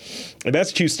 The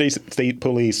Massachusetts State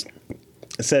Police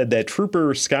said that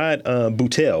Trooper Scott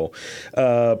Boutell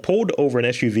pulled over an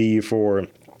SUV for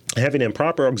having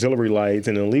improper auxiliary lights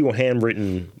and an illegal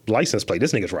handwritten license plate.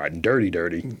 This nigga's riding dirty.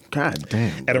 God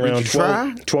damn. At around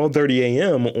 12:30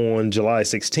 a.m. on July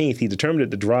 16th, he determined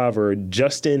that the driver,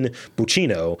 Justin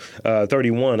Buccino,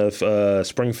 31 of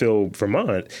Springfield,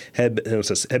 Vermont, had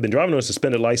been driving on a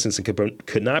suspended license and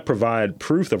could not provide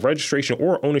proof of registration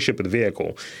or ownership of the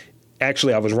vehicle.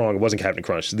 Actually, I was wrong. It wasn't Captain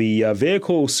Crunch. The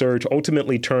vehicle search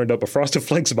ultimately turned up a Frosted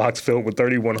Flakes box filled with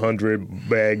 3,100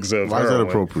 bags of Why is heroin. that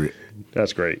appropriate?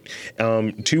 That's great.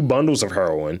 2 bundles of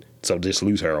heroin, so just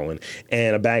loose heroin,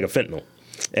 and a bag of fentanyl,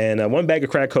 and 1 bag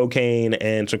of crack cocaine,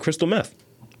 and some crystal meth.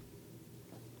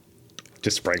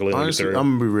 Just sprinkle it in the Honestly, cereal.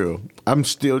 I'm going to be real. I'm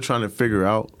still trying to figure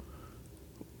out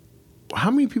how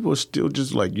many people are still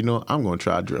just like, I'm going to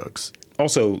try drugs?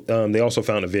 Also, they also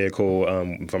found a vehicle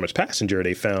from its passenger.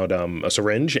 They found a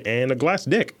syringe and a glass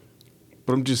dick.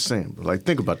 But I'm just saying, like,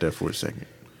 think about that for a second.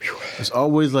 It's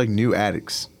always like new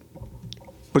addicts,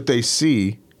 but they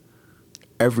see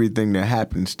everything that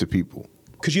happens to people.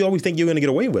 Because you always think you're going to get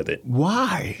away with it.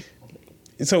 Why?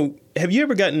 So, have you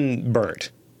ever gotten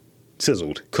burnt,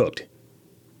 sizzled, cooked?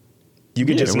 You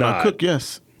can just when nod. I cook,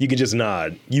 yes. You can just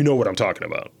nod. You know what I'm talking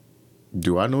about.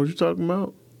 Do I know what you're talking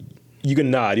about? You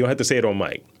can nod. You don't have to say it on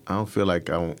mic. I don't feel like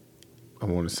I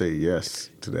want to say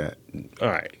yes to that. All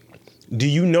right. Do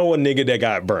you know a nigga that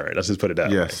got burned? Let's just put it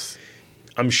that way. Yes.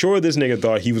 I'm sure this nigga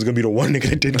thought he was going to be the one nigga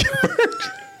that didn't get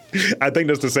burned. I think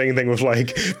that's the same thing with,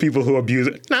 like, people who abuse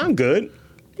it. Nah, I'm good.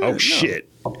 Yeah, oh, shit.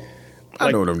 I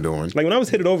know what I'm doing. Like, when I was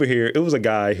headed over here, it was a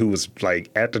guy who was,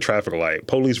 like, at the traffic light.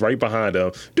 Police right behind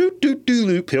him.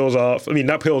 Peels off. I mean,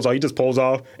 not peels off. He just pulls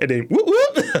off. And then, whoop,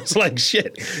 whoop. It's like,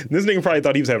 shit. This nigga probably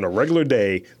thought he was having a regular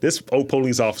day. This old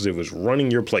police officer was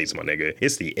running your place, my nigga.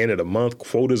 It's the end of the month.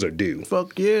 Quotas are due.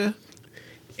 Fuck yeah.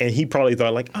 And he probably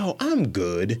thought, like, oh, I'm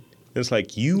good. It's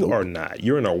like, you are not.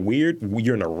 You're in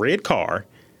a red car.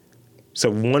 So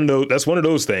that's one of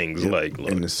those things. Yep. Like,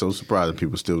 look, and it's so surprising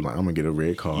people still like, I'm gonna get a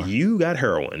red car. You got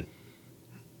heroin.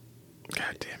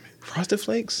 God damn it. Frosted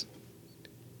Flakes?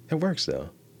 It works though.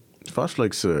 Frosted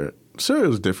Flakes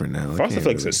cereal's different now. Frosted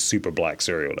Flakes is super black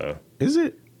cereal though. Is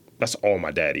it? That's all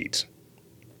my dad eats.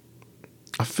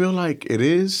 I feel like it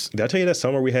is. Did I tell you that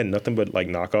summer we had nothing but like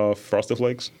knockoff Frosted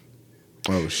Flakes?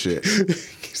 Oh shit.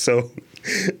 So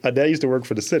my dad used to work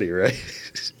for the city, right?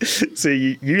 So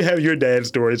you have your dad's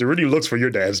stories. Rudy looks for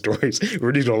your dad's stories.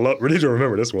 Rudy's gonna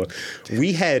remember this one.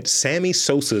 We had Sammy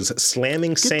Sosa's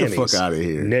Slamming Sammy's. Get the fuck out of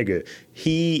here. Nigga.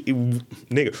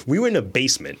 We were in the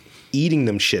basement eating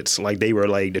them shits like they were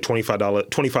like the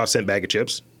 25-cent bag of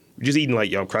chips. Just eating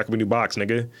like, yo, crack up a new box,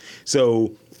 nigga.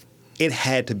 So it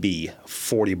had to be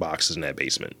 40 boxes in that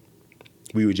basement.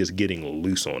 We were just getting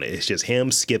loose on it. It's just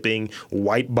him skipping,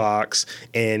 white box,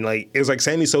 and like it was like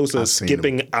Sammy Sosa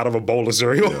skipping out of a bowl of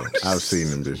cereal. Yeah, I've seen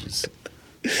them dishes.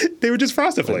 They were just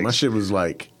Frosted Flakes. Like, my shit was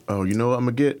like, oh, you know what I'm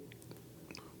gonna get?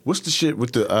 What's the shit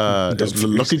with the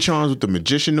Lucky Charms with the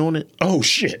magician on it? Oh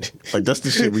shit! Like that's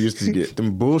the shit we used to get.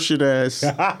 Them bullshit ass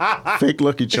fake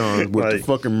Lucky Charms with the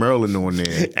fucking Merlin on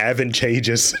there.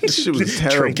 Advantageous. This shit was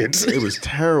terrible. Trinkets. It was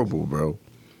terrible, bro.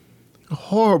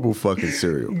 Horrible fucking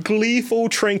cereal. Gleeful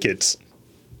trinkets.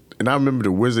 And I remember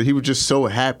the wizard, he was just so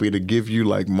happy to give you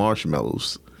like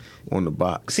marshmallows on the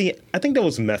box. See, I think that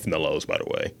was Meth Mellows, by the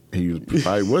way. He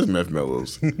probably was Meth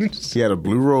Mellows. He had a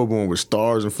blue robe on with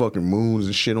stars and fucking moons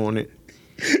and shit on it.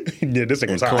 Yeah, this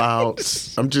thing was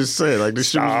clouds. I'm just saying, like this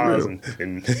stars shit was real.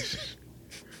 and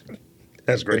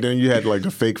that's great. And then you had like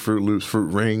the fake Fruit Loops,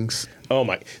 fruit rings. Oh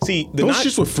my! See, those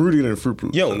shits were fruitier than Fruit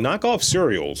Loops. Yo, knockoff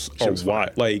cereals are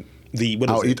wild. Like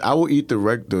I will eat the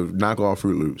knockoff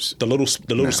Fruit Loops. The little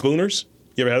spooners.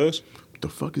 You ever had those? What the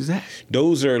fuck is that?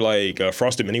 Those are like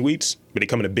frosted mini wheats, but they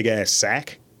come in a big ass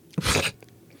sack.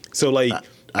 So like,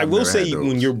 I will say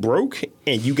when you're broke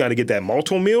and you got to get that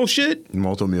Malt-O-Meal shit.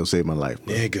 Malt-O-Meal saved my life,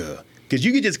 bro. Nigga, because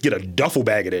you could just get a duffel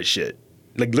bag of that shit.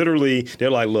 Like literally,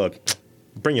 they're like, look,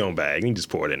 bring your own bag. You can just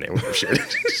pour it in there with your shit.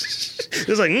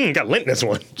 It's like, got lint in this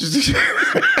one.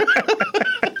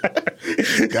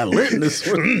 Got lit in this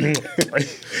one.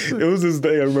 It was this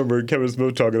day I remember Kevin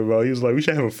Smith talking about. He was like, we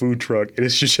should have a food truck and it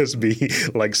should just be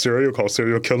like cereal called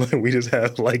Serial Killer, and we just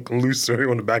have like loose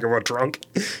cereal in the back of our trunk.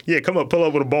 Yeah, come up, pull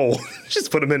up with a bowl.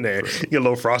 Just put them in there. You get a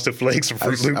little Frosted Flakes or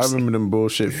Fruit Loops. I remember them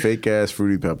bullshit fake ass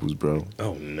Fruity Pebbles, bro.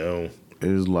 Oh no. It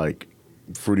was like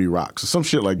Fruity Rocks or some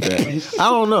shit like that. I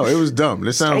don't know. It was dumb.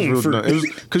 It sounds real dumb. It was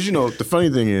because the funny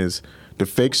thing is the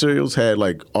fake cereals had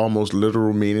like almost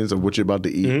literal meanings of what you're about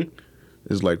to eat. Mm-hmm.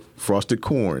 It's like frosted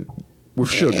corn with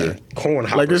sugar. Corn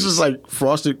hoppers. Like this is like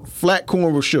frosted flat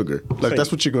corn with sugar. Like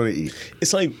that's what you're gonna eat.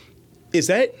 It's like, it's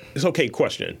okay.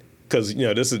 Question, because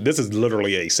this is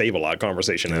literally a Save-A-Lot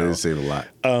conversation now. It is Save-A-Lot.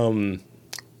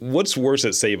 What's worse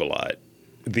at Save-A-Lot,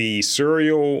 the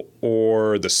cereal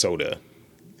or the soda?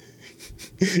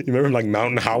 You remember like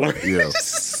Mountain Holler? Yeah.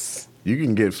 You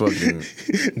can get fucking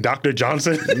Dr.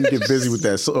 Johnson. You can get busy with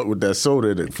that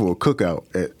soda for a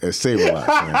cookout at Save-A-Lot.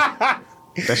 Man.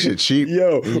 That shit cheap.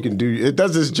 Yo, you can do. It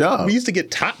does its job. We used to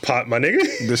get Top Pot, my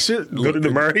nigga. The shit. Go to the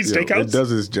Murray Steakhouse. It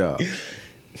does its job.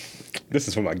 This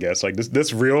is for my guest. Like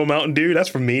this real Mountain Dew. That's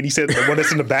for me. And he said the one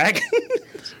that's in the back.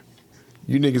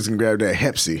 You niggas can grab that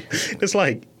Hepsi. It's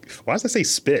like, why does that say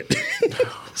spit?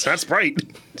 It's not Sprite.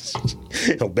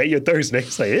 Obey your thirst, nigga.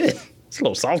 It's like, it's a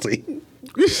little salty.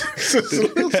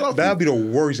 That'd be the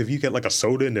worst if you get like a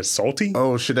soda and it's salty.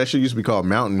 Oh shit, that shit used to be called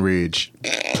Mountain Ridge.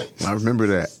 I remember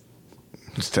that.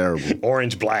 It's terrible.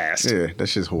 Orange Blast. Yeah, that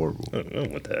shit's horrible. I don't know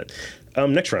what that.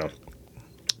 Next round.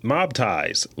 Mob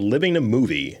Ties, Living the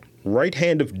Movie, Right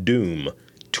Hand of Doom,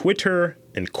 Twitter,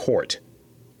 and Court.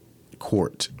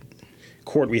 Court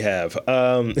we have.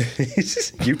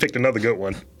 You picked another good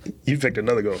one.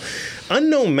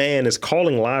 Unknown man is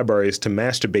calling libraries to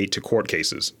masturbate to court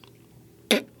cases.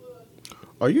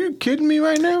 Are you kidding me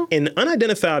right now? An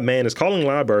unidentified man is calling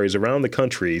libraries around the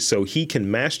country so he can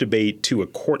masturbate to a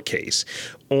court case.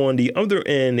 On the other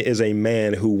end is a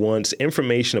man who wants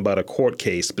information about a court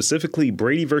case, specifically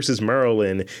Brady versus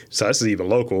Maryland. So this is even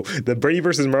local. The Brady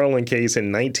versus Maryland case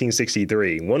in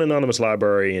 1963. One anonymous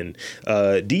librarian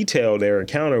detailed their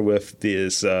encounter with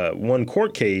this one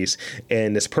court case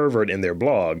and this pervert in their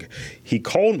blog. He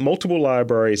called multiple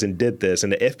libraries and did this,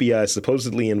 and the FBI is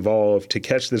supposedly involved to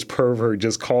catch this pervert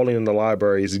just calling in the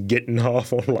libraries, getting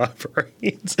off on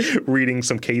libraries, reading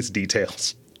some case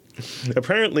details.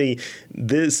 Apparently,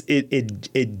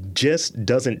 it just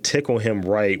doesn't tickle him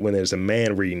right when there's a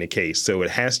man reading the case, so it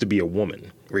has to be a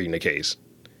woman reading the case.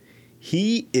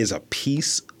 He is a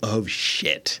piece of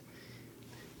shit.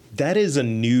 That is a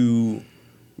new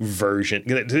version.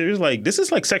 This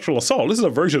is like sexual assault. This is a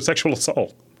version of sexual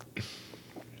assault.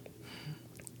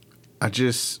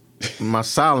 My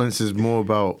silence is more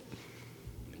about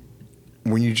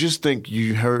when you just think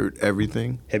you heard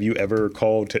everything. Have you ever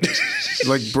called to...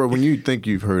 Like, bro, when you think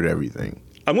you've heard everything.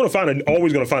 I'm always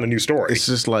going to find a new story. It's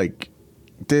just like,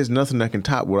 there's nothing that can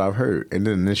top what I've heard. And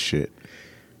then this shit.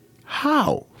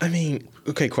 How? I mean,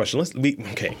 okay, question.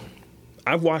 Okay.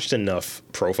 I've watched enough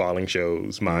profiling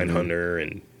shows, Mindhunter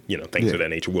and, things of that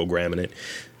nature, Will Graham and it.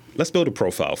 Let's build a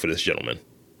profile for this gentleman.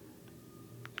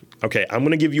 Okay, I'm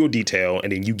going to give you a detail,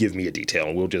 and then you give me a detail,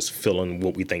 and we'll just fill in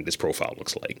what we think this profile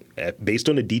looks like. Based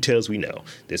on the details we know,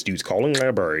 this dude's calling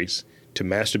libraries to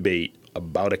masturbate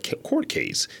about a court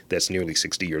case that's nearly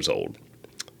 60 years old.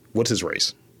 What's his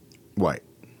race? White.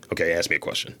 Okay, ask me a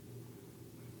question.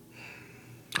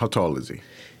 How tall is he?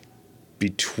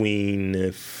 Between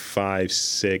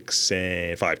 5'6"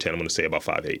 and 5'10". I'm going to say about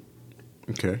 5'8".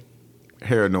 Okay.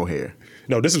 Hair or no hair?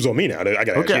 No, this is on me now. I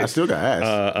got to ask you. I still got to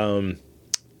ask.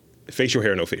 Facial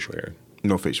hair, no facial hair?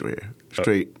 No facial hair.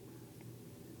 Straight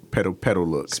pedal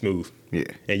look. Smooth. Yeah.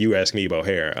 And you asked me about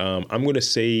hair. I'm going to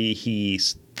say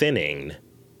he's thinning,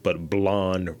 but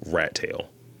blonde rat tail.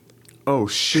 Oh,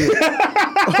 shit.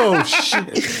 Oh,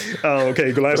 shit.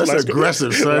 Okay. That's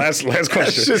aggressive, son. Last question.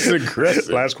 That's just aggressive.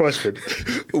 Last question.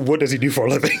 What does he do for a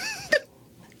living?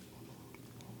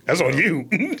 That's on you.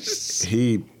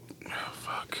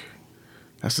 Fuck.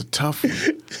 That's a tough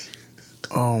one.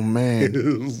 Oh, man.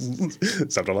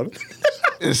 7-Eleven?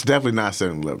 It's definitely not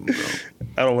 7-Eleven, bro.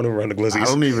 I don't want to run the glizzies. I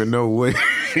don't even know what.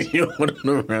 You don't want to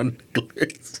know around the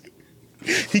glizzies.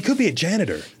 He could be a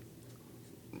janitor.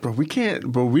 Bro, we can't.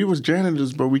 Bro, we was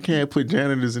janitors, bro. We can't put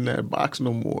janitors in that box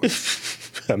no more.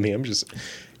 I mean, I'm just.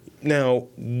 Now,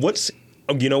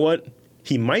 you know what?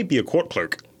 He might be a court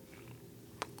clerk.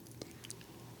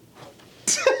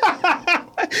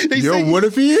 What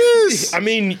if he is? I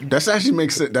mean, that actually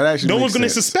makes sense. That actually no makes one's going to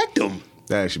sense. suspect him.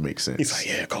 That actually makes sense. He's like,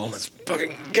 yeah, call him this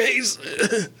fucking case.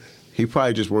 He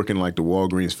probably just working like the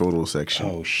Walgreens photo section.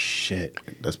 Oh shit.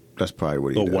 That's probably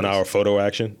what he does. A 1 hour photo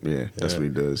action. Yeah, that's what he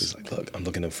does. He's like, look, I'm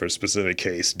looking for a specific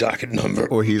case, docket number.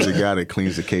 Or he's the guy that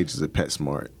cleans the cages at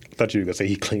PetSmart. I thought you were gonna say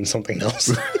he cleaned something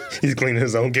else. He's cleaning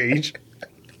his own cage.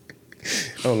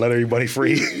 Don't let everybody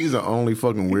free. He's the only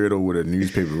fucking weirdo with a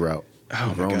newspaper route.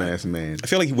 Oh, grown ass man. I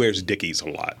feel like he wears Dickies a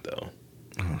lot though.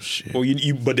 Oh shit. Well,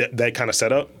 but that kind of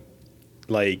setup,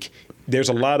 like, there's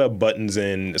a lot of buttons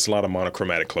and it's a lot of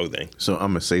monochromatic clothing. So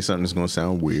I'm gonna say something that's gonna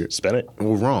sound weird. Spin it.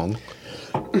 Well, wrong.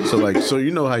 So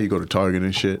you know how you go to Target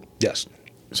and shit? Yes.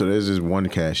 So there's this one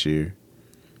cashier,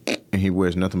 and he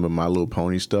wears nothing but My Little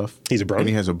Pony stuff. He's a brony. And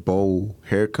he has a bowl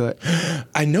haircut.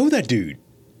 I know that dude.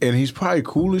 And he's probably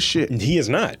cool as shit. He is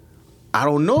not. I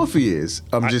don't know if he is.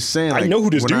 I'm just saying. Like, I know who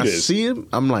this dude is. When I see him,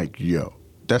 I'm like, yo,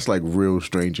 that's like real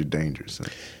stranger danger, son.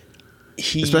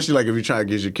 Especially like if you're trying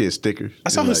to get your kids stickers. I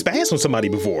saw him spaz on somebody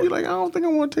before. You're like, I don't think I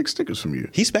want to take stickers from you.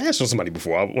 He spazzed on somebody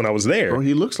before when I was there. Bro,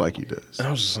 he looks like he does. And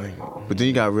I was just like, but then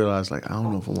you gotta realize, like, I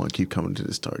don't know if I want to keep coming to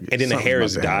this Target. And then the hair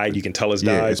is dyed. You can tell it's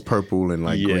dyed. Yeah, it's purple and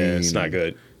like green. Yeah, it's not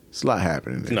good. It's a lot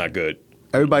happening there. It's not good.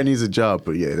 Everybody needs a job,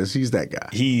 but yeah, he's that guy.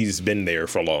 He's been there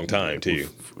for a long time, too.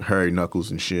 With hairy knuckles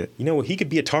and shit. You know what? He could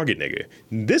be a Target nigga.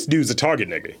 This dude's a Target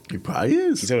nigga. He probably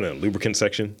is. He's having a lubricant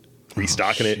section,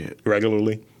 restocking it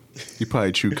regularly. You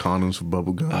probably chew condoms for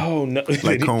bubble gum. Oh, no.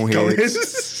 Like cone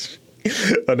heads.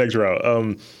 Next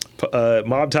round.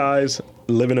 Mob Ties,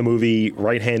 Live in a Movie,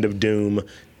 Right Hand of Doom,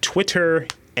 Twitter,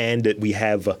 and we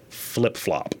have Flip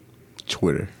Flop.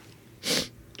 Twitter.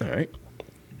 All right.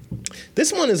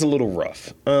 This one is a little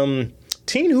rough.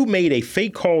 Teen who made a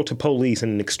fake call to police in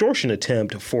an extortion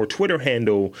attempt for Twitter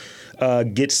handle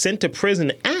gets sent to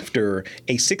prison after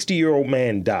a 60-year-old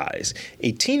man dies.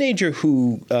 A teenager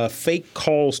who fake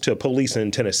calls to police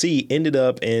in Tennessee ended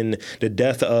up in the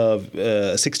death of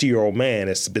a 60-year-old man.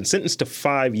 Has been sentenced to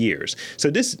 5 years. So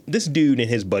this dude and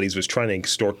his buddies was trying to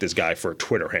extort this guy for a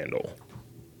Twitter handle.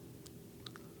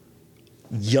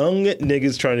 Young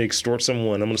niggas trying to extort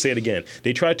someone. I'm going to say it again.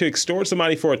 They tried to extort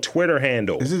somebody for a Twitter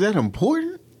handle. Is it that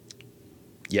important?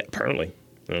 Yeah, apparently.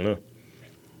 I don't know.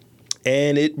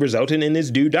 And it resulted in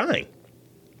this dude dying.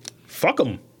 Fuck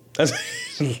him. That's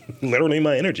literally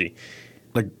my energy.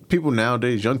 Like people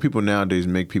nowadays, young people nowadays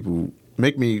make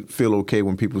me feel okay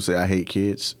when people say I hate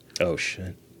kids. Oh,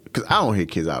 shit. Because I don't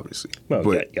hate kids, obviously. Well,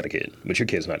 but, you got a kid. But your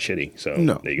kid's not shitty. So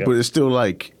no, there you go. but it's still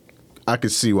like, I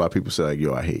could see why people say like,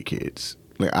 yo, I hate kids.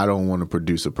 Like, I don't want to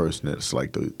produce a person that's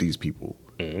like these people.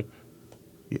 Mm-hmm.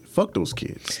 Yeah, fuck those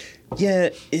kids. Yeah,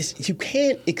 you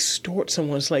can't extort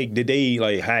someone. It's like, did they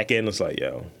like hack in? It's like,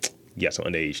 yo, you got some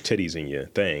underage titties in your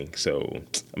thing, so I'm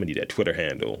gonna need that Twitter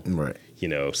handle. Right.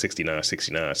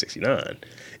 696969.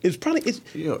 It's probably a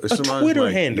somebody's Twitter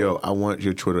like, handle. Yo, I want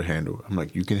your Twitter handle. I'm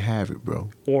like, you can have it,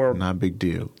 bro. Or not a big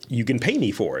deal. You can pay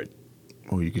me for it.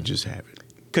 Or you can just have it.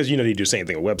 Because they do the same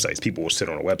thing with websites. People will sit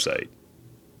on a website.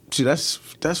 See, that's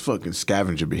fucking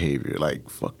scavenger behavior. Like,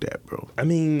 fuck that, bro. I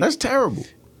mean, that's terrible.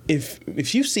 If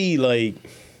you see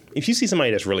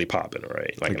somebody that's really popping,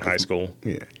 right? Like in high school,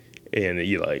 yeah, and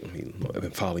you're like, I've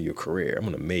been following your career. I'm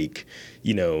gonna make,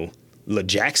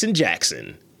 LaJackson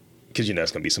Jackson, because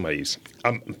it's gonna be somebody's.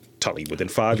 I'm telling you, within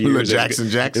 5 years, LaJackson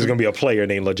Jackson. There's gonna be a player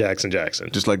named LaJackson Jackson.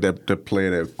 Just like that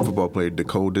football player,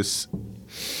 Dakotas.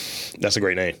 That's a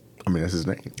great name. I mean, that's his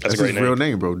name. That's a great his real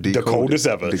name, bro. The coldest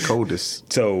ever. Dakotas.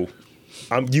 So,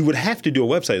 you would have to do a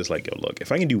website. It's like, yo, look,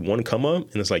 if I can do one come up,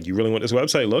 and it's like, you really want this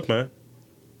website? Look, man,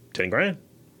 $10,000.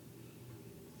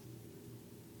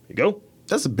 You go.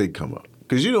 That's a big come up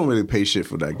because you don't really pay shit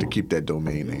for to keep that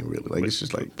domain name. Really, like it's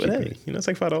just like. But hey, it's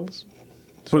like $5.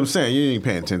 But I'm saying you ain't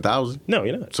paying $10,000. No,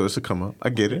 you're not. So it's a come up. I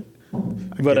get it.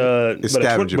 But a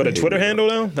Twitter handle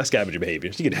though, that's scavenger behavior.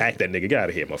 You can hack that nigga. Get out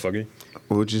of here, motherfucker.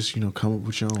 Or just come up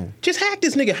with your own. Just hack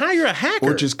this nigga. Hire a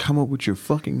hacker. Or just come up with your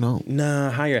fucking own. Nah,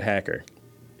 hire a hacker.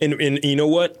 And you know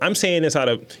what? I'm saying this out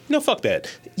of fuck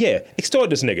that. Yeah, extort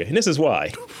this nigga, and this is why.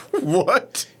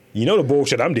 What? You know the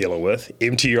bullshit I'm dealing with.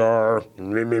 MTR.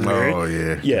 Oh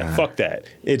yeah. Yeah, fuck that.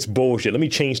 It's bullshit. Let me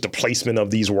change the placement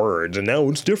of these words, and now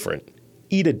it's different.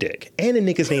 Eat a dick. And the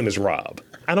nigga's name is Rob.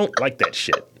 I don't like that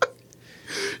shit.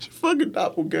 Fucking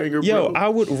doppelganger, Yo, bro. I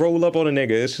would roll up on a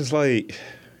nigga. It's just like,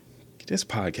 this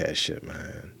podcast shit,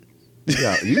 man.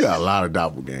 You got a lot of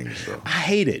doppelgangers, though. I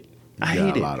hate it. I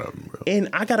hate it. A lot of them, bro. And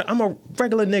I'm a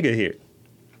regular nigga here.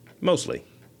 Mostly.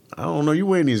 I don't know. You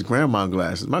wearing these grandma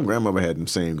glasses. My grandmother had them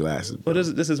same glasses. Well,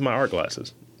 this is my art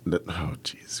glasses. Oh,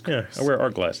 Jesus Christ. Yeah, I wear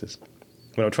art glasses.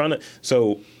 When I'm trying to...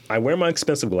 So, I wear my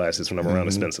expensive glasses when I'm around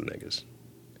expensive niggas.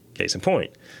 Case in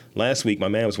point. Last week, my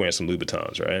man was wearing some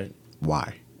Louboutins, right?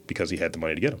 Why? Because he had the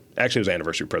money to get them. Actually, it was an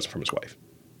anniversary present from his wife.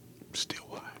 Still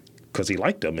why? Because he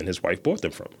liked them and his wife bought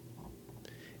them from him.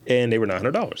 And they were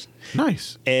 $900.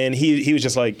 Nice. And he was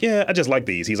just like, yeah, I just like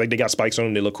these. He's like, they got spikes on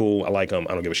them. They look cool. I like them.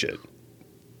 I don't give a shit.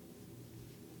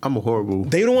 I'm a horrible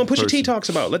They don't want Pusha person. T talks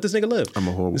about. Let this nigga live. I'm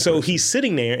a horrible So person. he's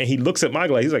sitting there and he looks at my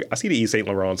glass. He's like, I see the Yves Saint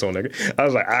Laurent on nigga. I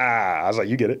was like,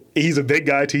 you get it. He's a big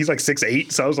guy too. He's like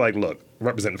 6'8". So I was like, look, I'm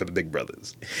representing for the big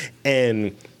brothers.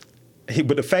 And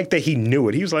but the fact that he knew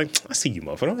it, he was like, I see you,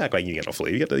 motherfucker. Don't act like you get no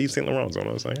flavor. You got the Yves Saint Laurent on.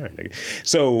 I was like, all right, nigga.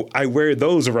 So I wear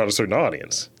those around a certain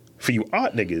audience. For you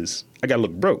art niggas, I gotta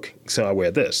look broke. So I wear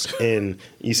this. And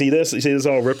you see this? You see this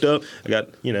all ripped up? I got,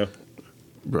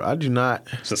 Bro, I do not.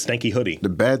 It's a stanky hoodie. The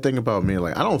bad thing about me,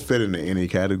 like, I don't fit into any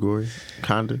category,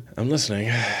 kinda. I'm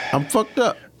listening. I'm fucked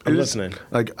up. I'm listening.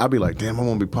 Like, I'll be like, damn, I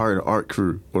want to be part of the art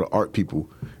crew or the art people.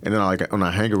 And then when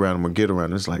I hang around them or get around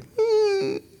them, it's like,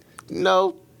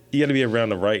 no. You got to be around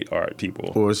the right art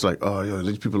people. Or it's like, oh, yo,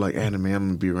 these people like anime, I'm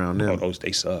going to be around them. Oh, those,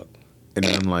 they suck. And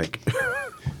then I'm like,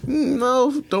 no,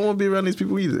 don't want to be around these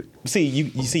people either. See,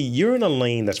 you see, you're in a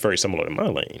lane that's very similar to my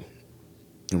lane.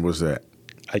 And what's that?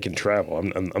 I can travel.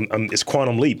 It's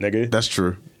quantum leap, nigga. That's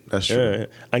true. That's true. Yeah,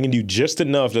 I can do just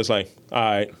enough that's like, all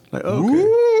right. Like,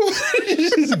 okay.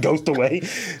 Just ghost away.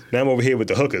 Now I'm over here with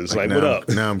the hookers. Like, now, what up?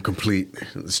 Now I'm complete.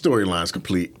 The storyline's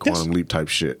complete. Quantum leap type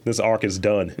shit. This arc is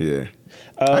done. Yeah.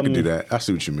 I can do that. I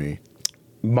see what you mean.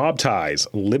 Mob Ties,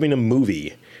 Living a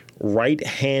Movie, Right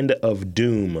Hand of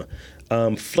Doom,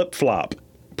 Flip Flop,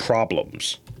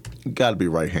 Problems. You gotta be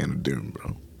right hand of doom,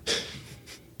 bro.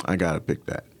 I gotta pick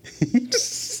that.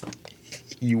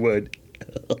 You would.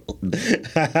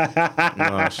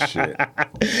 Oh shit.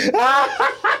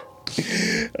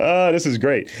 This is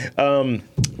great.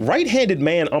 Right-handed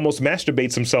man almost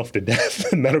masturbates himself to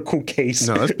death. Medical case.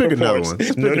 No, let's pick another reports. one.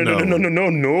 Let's No. pick another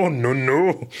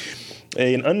No.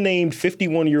 An unnamed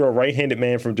 51-year-old right-handed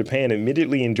man from Japan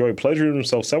admittedly enjoyed pleasuring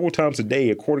himself several times a day,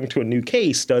 according to a new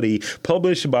case study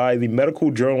published by the Medical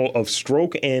Journal of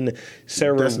Stroke and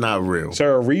That's not real.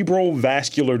 Cerebral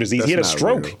Vascular Disease. He had a That's not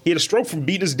stroke. real. He had a stroke from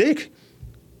beating his dick.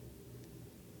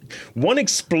 One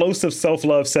explosive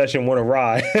self-love session went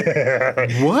awry.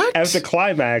 What? After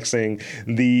climaxing,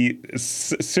 the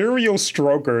serial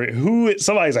stroker,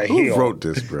 somebody's a Who heel, wrote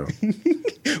this, bro?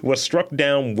 was struck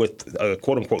down with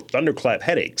quote-unquote thunderclap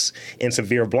headaches and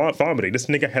severe vomiting. This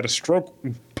nigga had a stroke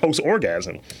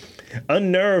post-orgasm.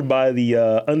 Unnerved by the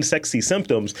unsexy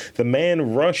symptoms, the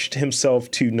man rushed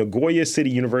himself to Nagoya City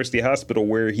University Hospital,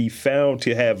 where he was found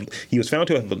to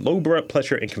have low blood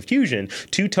pressure and confusion,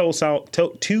 two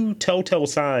telltale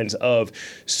signs of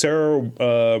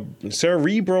cerebral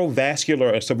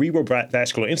vascular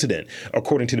incident,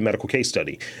 according to the medical case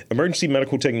study. Emergency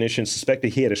medical technicians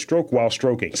suspected he had a stroke while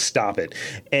stroking. Stop it.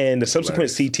 And the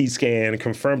subsequent CT scan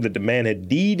confirmed that the man had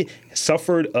indeed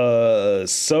suffered a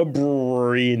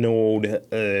subrenal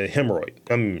hemorrhoid.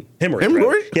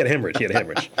 Hemorrhoid? He had a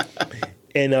hemorrhage.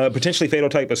 And a potentially fatal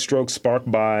type of stroke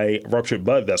sparked by ruptured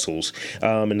blood vessels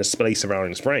in the space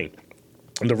surrounding his brain.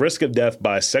 The risk of death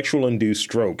by sexual-induced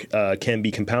stroke can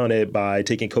be compounded by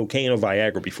taking cocaine or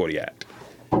Viagra before the act.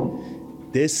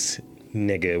 This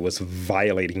nigga was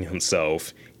violating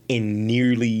himself in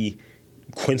nearly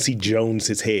Quincy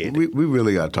Jones' head. We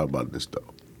really gotta talk about this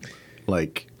though.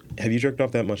 Like, have you jerked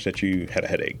off that much that you had a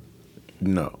headache?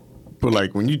 no. But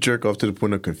like when you jerk off to the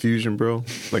point of confusion, bro,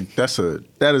 like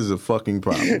that is a fucking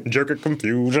problem. Jerk of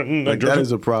confusion. Like that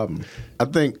is a problem. I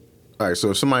think. All right,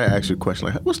 so if somebody asks you a question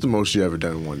like, "What's the most you ever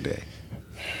done in one day?"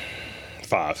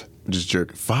 5. Just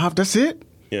jerk. 5? That's it?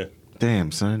 Yeah.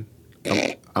 Damn, son.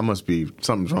 I must be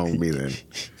something's wrong with me then.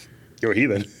 You're a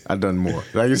heathen. I done more.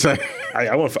 Like you say,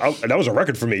 that was a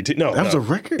record for me too. No, that was a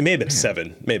record. It may have been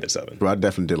 7. Bro, I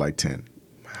definitely did like 10.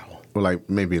 Wow. Or like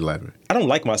maybe 11. I don't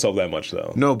like myself that much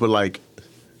though. No, but like,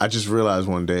 I just realized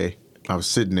one day I was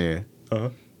sitting there,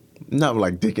 not with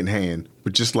like dick in hand,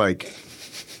 but just like,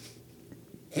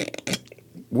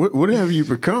 what have you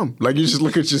become? Like you just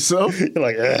look at yourself, You're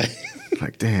like,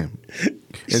 like damn.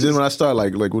 And then when I started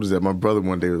like what is that? My brother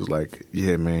one day was like,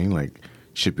 yeah, man, like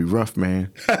shit be rough, man.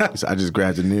 So I just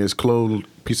grabbed the nearest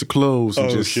piece of clothes and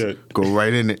just go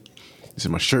right in it. He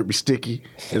said my shirt be sticky,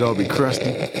 it all be crusty.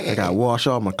 I gotta wash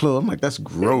all my clothes. I'm like, that's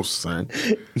gross, son.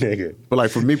 nigga. But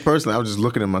like for me personally, I was just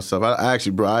looking at myself. I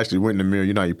actually went in the mirror.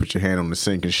 You know how you put your hand on the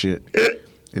sink and shit,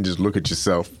 and just look at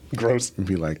yourself. Gross. And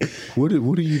be like, what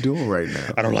are you doing right now?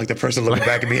 I don't like the person looking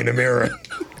back at me in the mirror.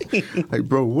 Like,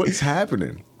 bro, what's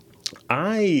happening?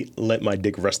 I let my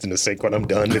dick rest in the sink when I'm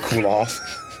done to cool off.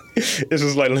 It's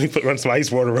just like, let me run some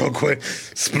ice water real quick.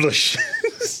 Splush.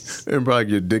 And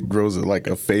probably your dick grows like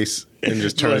a face and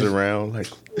just turns around. Like,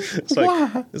 it's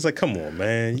like, come on,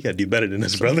 man. You gotta do better than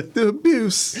this, brother. the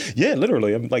abuse. Yeah,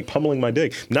 literally. I'm like pummeling my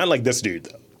dick. Not like this dude,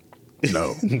 though.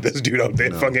 No. This dude out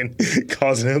there fucking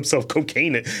causing himself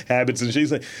cocaine habits and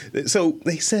shit. Like, so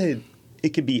they said it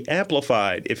could be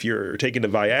amplified if you're taking the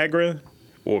Viagra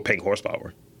or paying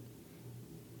horsepower.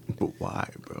 But why,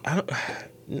 bro? I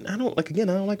don't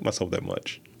like myself that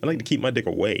much. I like to keep my dick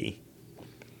away.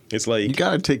 It's like, You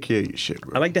gotta take care of your shit,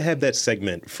 bro. I like to have that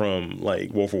segment from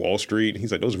like Wolf of Wall Street. He's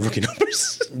like, those are rookie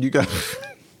numbers. You gotta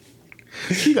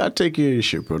take care of your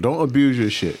shit, bro. Don't abuse your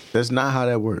shit. That's not how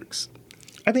that works.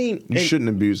 I mean, You shouldn't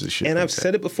abuse the shit. And like I've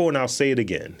said it before, and I'll say it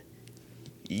again.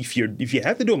 If you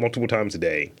have to do it multiple times a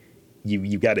day,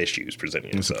 you got issues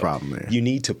presenting yourself. It's a problem there. You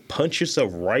need to punch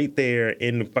yourself right there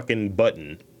in the fucking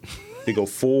button to go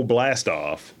full blast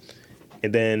off,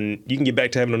 and then you can get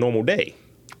back to having a normal day.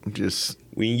 Just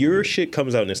When your shit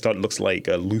comes out and it looks like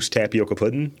a loose tapioca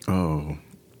pudding,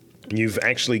 you've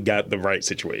actually got the right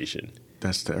situation.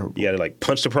 That's terrible. You got to like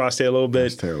punch the prostate a little bit.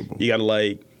 That's terrible. You got to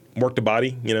like work the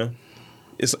body, you know?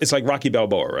 It's like Rocky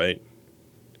Balboa, right?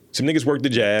 Some niggas work the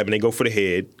jab and they go for the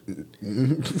head.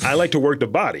 I like to work the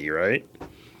body, right?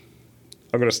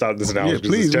 I'm going to stop this analogy. Yeah,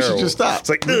 please, we should just stop. It's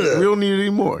like, we don't need it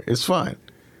anymore. It's fine.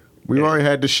 We already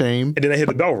had the shame. And then I hear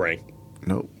the bell ring.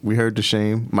 No, we heard the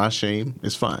shame. My shame.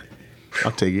 It's fine.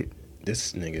 I'll take it.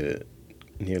 This nigga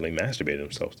nearly masturbated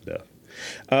himself to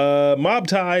death. Mob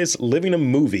Ties, Living a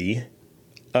Movie.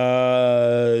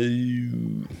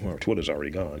 Twitter's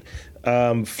already gone.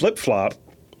 Flip Flop,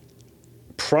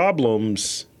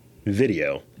 Problems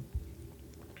video.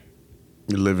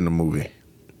 You live in a movie.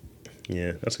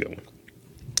 Yeah, that's a good one.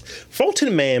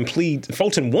 Fulton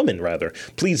woman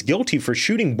pleads guilty for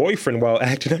shooting boyfriend while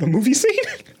acting in a movie scene.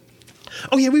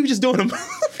 Oh yeah, we were just doing a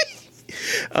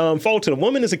movie. Fulton, a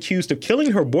woman is accused of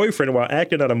killing her boyfriend while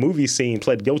acting at a movie scene,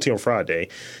 pled guilty on Friday.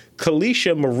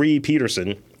 Kalisha Marie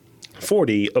Peterson,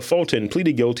 40, of Fulton,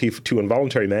 pleaded guilty to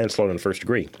involuntary manslaughter in the first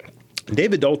degree.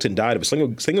 David Dalton died of a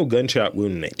single gunshot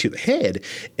wound to the head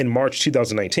in March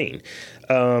 2019.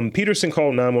 Peterson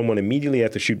called 911 immediately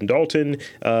after shooting Dalton.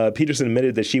 Peterson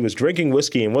admitted that she was drinking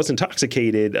whiskey and was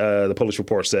intoxicated, the police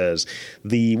report says.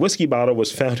 The whiskey bottle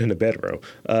was found in the bedroom.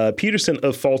 Peterson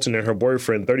of Fulton and her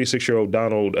boyfriend, 36-year-old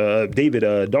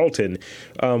David Dalton,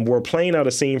 were playing out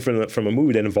a scene from a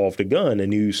movie that involved a gun.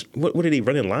 And what did he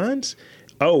run in lines?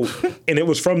 Oh, and it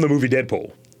was from the movie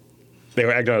Deadpool. They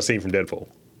were acting out a scene from Deadpool.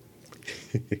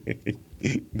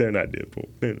 They're not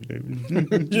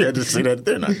Deadpool. You had to say that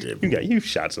they're not Deadpool. You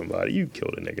shot somebody. You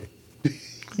killed a nigga.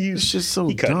 It's just so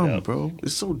dumb, bro.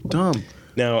 It's so dumb.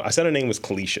 Now, I said her name was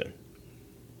Kalisha.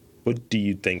 What do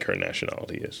you think her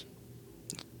nationality is?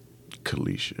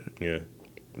 Kalisha. Yeah.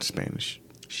 Spanish.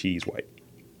 She's white.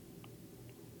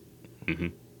 Mm-hmm.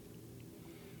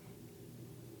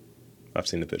 I've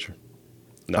seen the picture.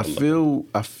 I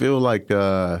feel like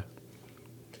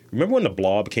remember when the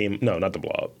Blob came? No, not the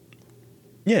Blob.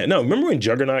 Yeah, no. Remember when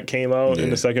Juggernaut came out in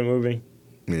the second movie?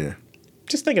 Yeah.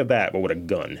 Just think of that, but with a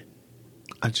gun.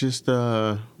 That's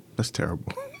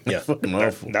terrible. Yeah, fucking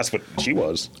awful. That's what she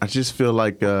was. I just feel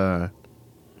like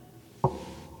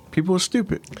people are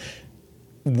stupid.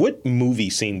 What movie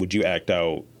scene would you act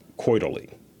out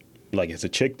coitally? Like, it's a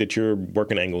chick that you're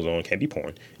working angles on, can't be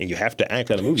porn, and you have to act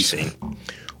out a movie scene.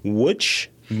 Which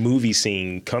movie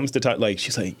scene comes to top? Like,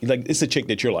 she's like it's a chick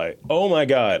that you're like, oh my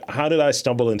God, how did I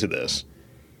stumble into this?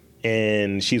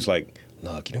 And she's like,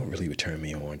 look, you don't really return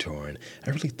me on, Torrin.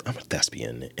 I'm a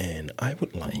thespian, and I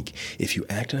would like if you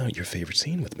acted out your favorite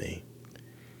scene with me.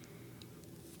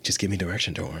 Just give me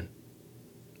direction, Torrin.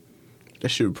 That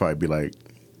should probably be like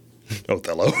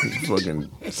Othello. Fucking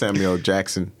Samuel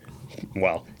Jackson.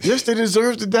 Wow. Yes, they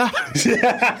deserve to die. Should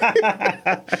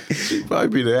probably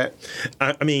be that.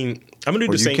 I mean, I'm gonna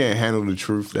do the same. You can't handle the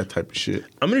truth, that type of shit.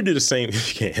 I'm gonna do the same. You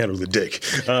can't handle the dick.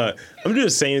 I'm gonna do the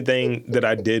same thing that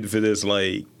I did for this,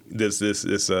 like this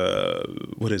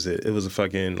what is it? It was a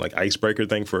fucking like icebreaker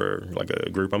thing for like a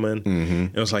group I'm in.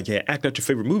 Mm-hmm. It was like, yeah, act out your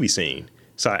favorite movie scene.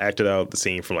 So I acted out the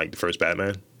scene from like the first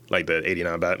Batman, like the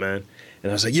 '89 Batman,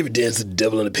 and I was like, you ever dance with the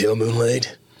devil in the pale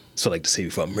moonlight? So I like to say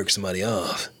before I murk somebody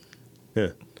off.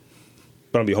 Yeah.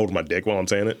 But I'll be holding my dick while I'm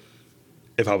saying it.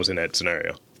 If I was in that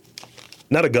scenario.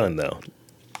 Not a gun, though.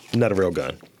 Not a real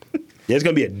gun. Yeah, it's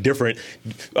going to be a different...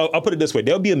 I'll put it this way.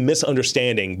 There'll be a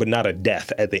misunderstanding, but not a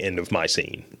death at the end of my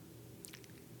scene.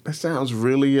 That sounds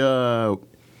really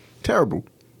terrible.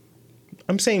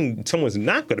 I'm saying someone's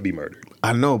not going to be murdered.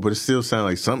 I know, but it still sounds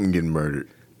like something getting murdered.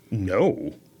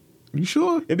 No. You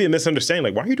sure? It'd be a misunderstanding.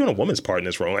 Like, why are you doing a woman's part in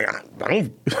this role? Like, I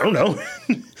don't know.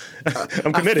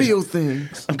 I'm committed. I feel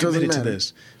things. I'm committed to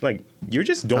this. Like, you're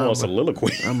just doing a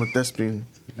soliloquy. I'm a thespian.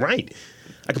 Right.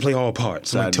 I can play all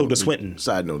parts. I'm like Tilda Swinton.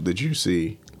 Side note, did you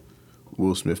see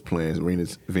Will Smith playing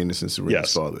Venus and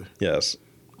Serena's father? Yes.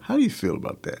 How do you feel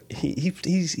about that?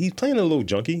 He's playing a little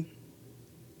junky.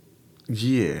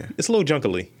 Yeah. It's a little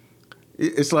junkily.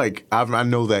 It's like, I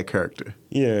know that character.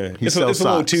 Yeah. It's a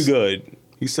little too good.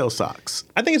 He sells socks.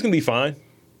 I think it's going to be fine.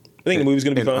 I think the movie's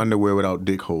going to be fun. Underwear without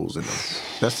dick holes in them.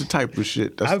 That's the type of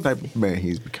shit. That's the type of man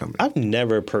he's becoming. I've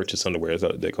never purchased underwear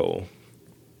without a dick hole.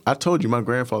 I told you, my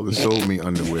grandfather sold me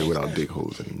underwear without dick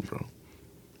holes in them, bro.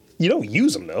 You don't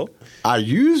use them, though. I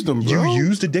used them, bro. You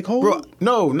used a dick hole? Bro,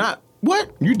 no, not... What?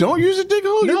 You don't use a dick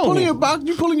hole? No.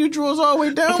 You pulling your drawers all the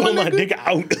way down, I pull my dick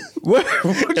out. What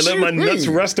and let my nuts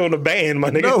rest on the band,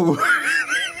 my nigga. No.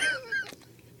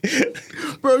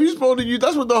 Bro, you supposed to use...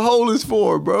 That's what the hole is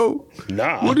for, bro.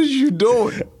 Nah. What is you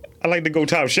doing? I like to go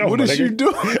top shelf, What my is nigga. you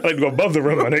doing? I like to go above the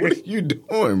rim, my nigga. What are you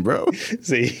doing, bro?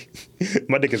 See,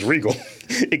 my dick is regal.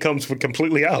 It comes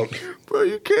completely out. Bro,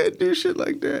 you can't do shit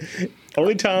like that.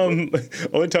 Only time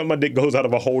my dick goes out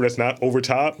of a hole that's not over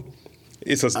top,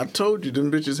 I told you,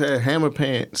 them bitches had hammer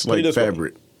pants like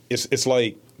fabric. It's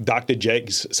like Dr.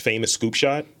 Jekyll's famous scoop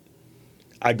shot.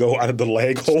 I go out of the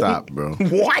leg hole. Stop, bro.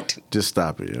 What? Just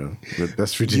stop it, yo.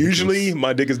 That's ridiculous. Usually,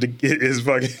 my dick is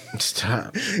fucking...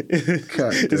 Stop.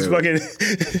 It's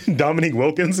fucking... Dominique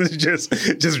Wilkins is just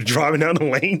driving down the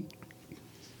lane.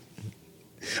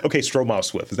 Okay, Stromile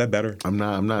Swift. Is that better? I'm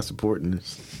not supporting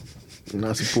this. I'm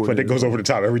not supporting My dick goes over the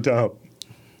top every time.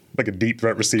 Like a deep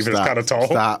threat receiver. It's kind of tall.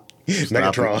 Stop.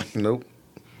 Megatron.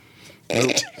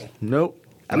 Nope.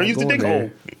 I don't use the dick hole.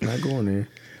 Not going there.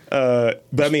 But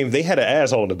I mean, they had an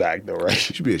asshole in the back though, right?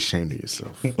 You should be ashamed of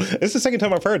yourself. It's the second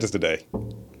time I've heard this today.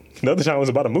 The other time was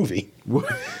about a movie. What?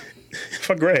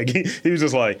 Fuck Greg. He was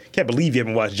just like, can't believe you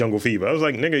haven't watched Jungle Fever. I was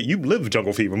like, nigga, you live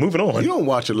Jungle Fever. Moving on. You don't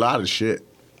watch a lot of shit.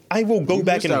 I will go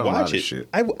back and missed out on a lot watch of it. shit.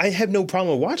 I have no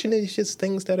problem watching it. It's just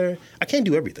things that are. I can't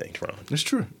do everything, Tron. It's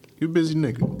true. You're a busy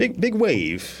nigga. Big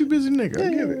wave. You're a busy nigga. I Yeah,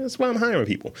 get it. that's why I'm hiring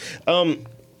people. All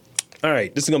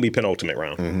right, this is gonna be penultimate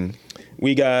round. Mm-hmm.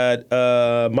 We got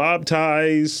mob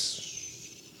ties,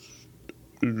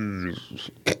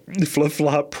 flip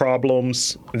flop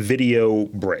problems, video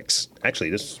bricks. Actually,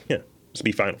 this will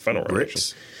be final round.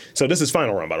 Bricks? Actually. So this is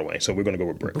final round, by the way. So we're gonna go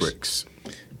with bricks. Bricks.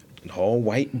 All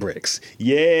white bricks.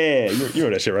 Yeah, you know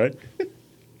that shit, right?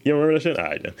 You don't remember that shit? All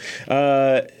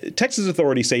right, then. Texas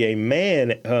authorities say a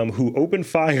man who opened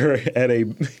fire at a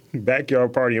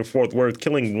backyard party in Fort Worth,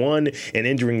 killing 1 and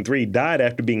injuring 3, died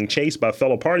after being chased by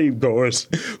fellow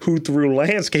partygoers who threw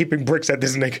landscaping bricks at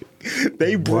this nigga.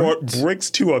 They brought bricks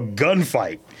to a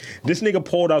gunfight. This nigga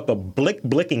pulled out the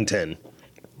Blickington.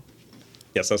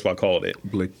 Yes, that's what I called it.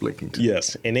 Blickington.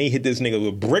 Yes, and they hit this nigga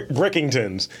with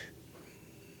Brickingtons.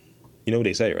 You know what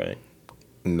they say, right?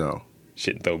 No.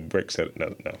 Shit, throw bricks at it.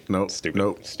 No. Nope. Stupid.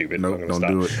 Nope. Stupid. Nope. I'm Don't stop.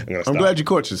 do it. I'm gonna I'm stop. glad you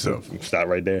caught yourself. Stop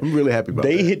right there. I'm really happy about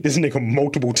They that. hit this nigga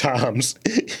multiple times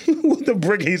with the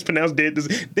brick. He's pronounced dead.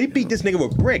 They beat this nigga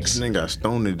with bricks. This nigga got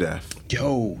stoned to death.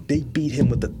 Yo, they beat him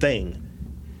with the thing.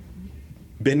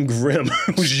 Ben Grimm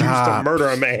was used to Stop. murder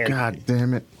a man. God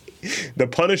damn it. The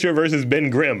Punisher versus Ben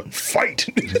Grimm. Fight.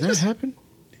 Did that happen?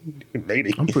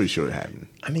 Maybe. I'm pretty sure it happened.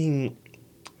 I mean,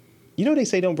 you know they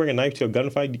say don't bring a knife to a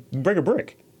gunfight. You bring a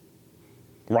brick.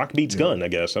 Rock beats gun, I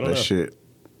guess. I don't That know. shit.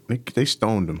 They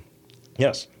stoned him.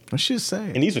 Yes. That shit's sad.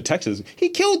 And these were Texas. He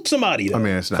killed somebody, though. I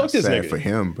mean, it's Fuck not this sad nigga. for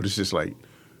him, but it's just like,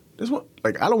 this one.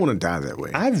 Like, I don't want to die that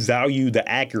way. I value the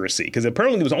accuracy because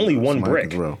apparently there was only one Somebody brick.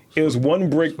 can throw. It was one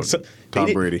brick. So,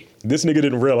 Tom Brady. This nigga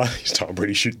didn't realize Tom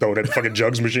Brady should throw that fucking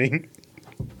jugs machine.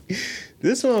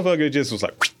 This motherfucker just was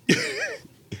like,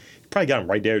 probably got him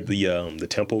right there at the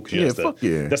temple. 'Cause, you know, Yeah, that's fuck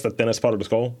yeah. That's the thinnest part of the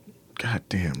skull. God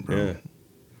damn, bro. Yeah.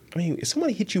 I mean, if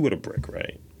somebody hit you with a brick,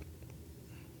 right?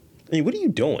 I mean, what are you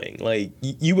doing? Like,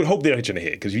 you would hope they'll hit you in the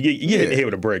head because you get hit in the head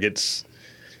with a brick. It's,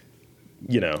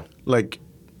 you know. Like,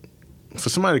 for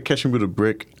somebody to catch me with a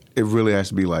brick, it really has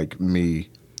to be like me,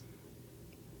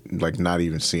 like not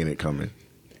even seeing it coming.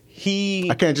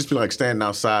 I can't just be like standing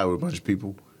outside with a bunch of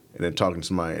people and then talking to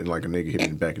somebody and like a nigga hit me in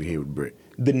the back of the head with a brick.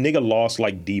 The nigga lost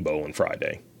like Debo on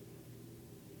Friday.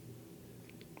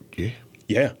 Yeah.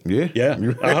 Yeah. Yeah. Yeah.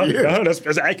 Yeah.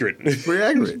 That's accurate. Pretty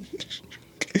accurate.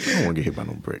 I don't want to get hit by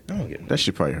no brick. I don't get it. That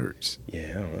shit probably hurts.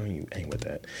 Yeah, I ain't with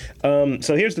that.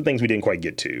 So here's the things we didn't quite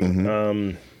get to.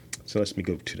 Mm-hmm. So let me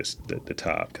go to the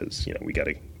top because, you know, we got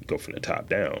to go from the top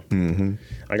down. Mm-hmm.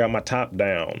 I got my top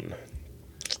down.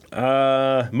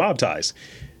 Mob ties.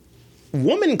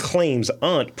 Woman claims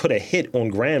aunt put a hit on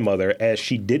grandmother as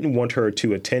she didn't want her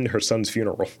to attend her son's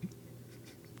funeral.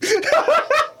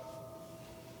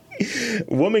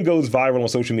 Woman goes viral on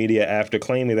social media after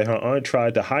claiming that her aunt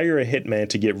tried to hire a hitman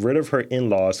to get rid of her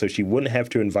in-laws so she wouldn't have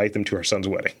to invite them to her son's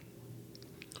wedding.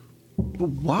 But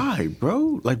why,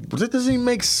 bro? Like, that doesn't even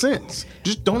make sense.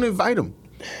 Just don't invite them.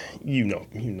 You know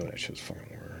that shit's fucking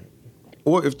weird.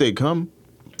 Or if they come,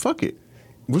 fuck it.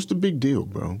 What's the big deal,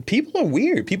 bro? People are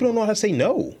weird. People don't know how to say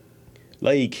no.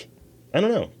 Like, I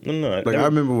don't know. Like, I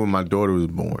remember when my daughter was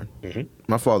born,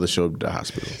 my father showed up at the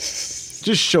hospital.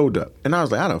 Just showed up. And I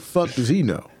was like, how the fuck does he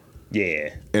know?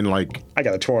 Yeah. And like, I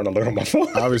got a torrent alert on my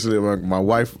phone. obviously, my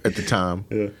wife at the time,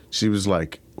 Yeah. she was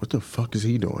like, what the fuck is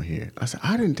he doing here? I said,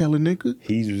 I didn't tell a nigga.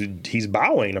 He's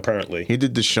bowing, apparently. He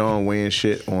did the Shawn Wayne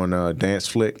shit on Dance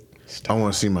Flick. I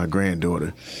want to see my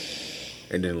granddaughter.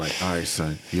 And then like, all right,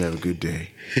 son, you have a good day.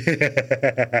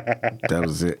 That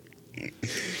was it.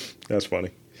 That's funny.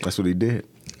 That's what he did.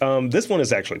 This one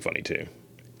is actually funny, too.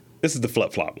 This is the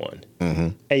flip-flop one. Mm-hmm.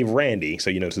 A Randy, so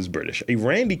you know this is British. A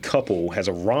Randy couple has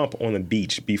a romp on the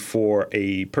beach before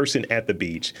a person at the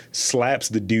beach slaps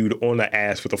the dude on the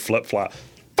ass with a flip-flop.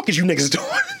 Fuck is you niggas doing?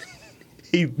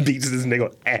 He beats this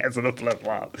nigga on the ass with a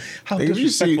flip-flop. How Hey,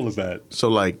 disrespectful is that? So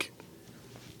like,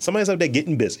 Somebody's out there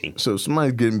getting busy. so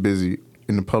somebody's getting busy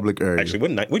in the public area.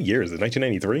 Actually, what year is it?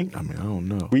 1993? I mean, I don't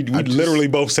know. We literally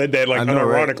both said that, like, I know,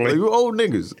 right? unironically. Like, we're old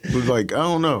niggas. But like, I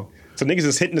don't know. So niggas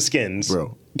is hitting the skins.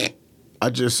 Bro, I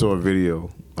just saw a video,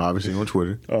 obviously on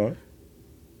Twitter, Uh-huh.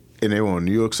 and they were on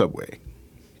New York subway.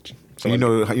 So And you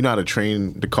know how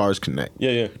the cars connect.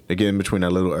 Yeah. They get in between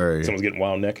that little area. Someone's getting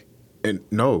wild neck. And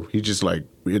no, he just like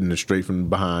hitting it straight from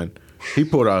behind. He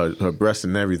pulled out her breast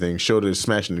and everything, showed her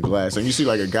smashing the glass, and you see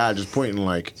like a guy just pointing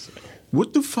like,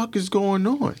 "What the fuck is going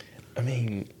on?" I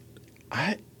mean,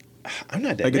 I'm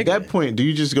not that Like nigga. at that point, do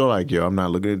you just go like, yo, I'm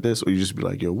not looking at this, or you just be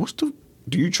like, yo,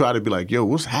 do you try to be like, yo,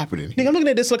 what's happening Nigga, here? I'm looking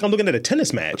at this like I'm looking at a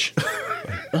tennis match.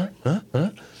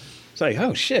 It's like,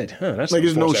 oh shit, that's Like,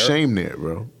 there's no forced error. shame there,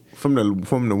 bro. From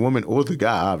the woman or the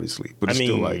guy, obviously, but I it's mean,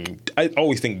 still like I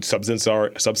always think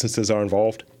substances are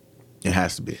involved it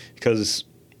has to be. because,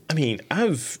 I mean,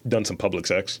 I've done some public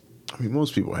sex, I mean,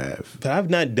 most people have. but I've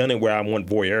not done it where I want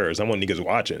voyeurs. I want niggas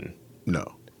watching. No,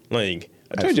 Like,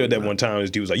 I told you Absolutely that not. one time, this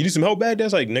dude was like, you need some help back there?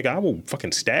 It's like, nigga, I will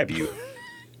fucking stab you.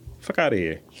 Fuck out of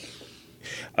here.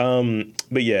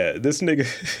 But yeah, this nigga,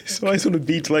 somebody's on the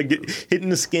beach, like, hitting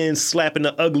the skin, slapping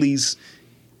the uglies.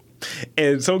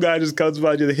 And some guy just comes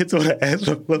by, just hits on the ass.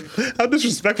 How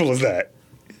disrespectful is that?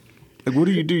 like what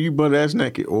do? You butt ass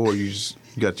naked, or you just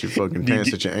got your fucking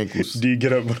pants at your ankles? Do you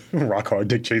get up, rock hard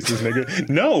dick chase this nigga?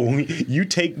 No, you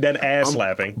take that ass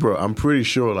slapping. Bro, I'm pretty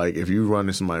sure like if you run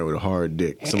into somebody with a hard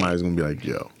dick, somebody's gonna be like,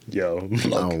 yo, Yo, I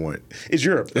don't want it. it's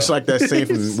Europe. It's though. like that scene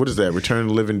from what is that? Return of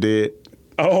the Living Dead.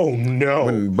 Oh no.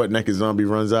 When butt naked zombie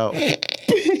runs out.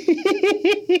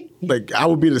 Like I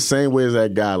would be the same way as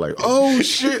that guy. Like, oh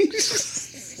shit,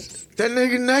 that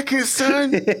nigga naked,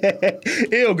 son.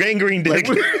 Ew, gangrene dick.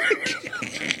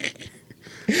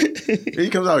 He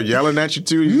comes out yelling at you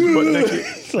too. He's butt naked.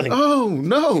 Like- Oh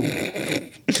no,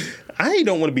 I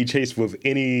don't want to be chased with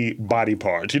any body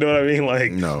parts. You know what I mean?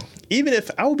 Like, No. Even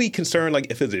if I would be concerned, like,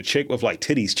 if it's a chick with like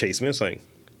titties chasing me, it's like,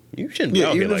 you shouldn't be yeah.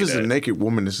 out here Even if like it's that. a naked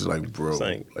woman, this is like, bro,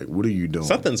 like- like what are you doing?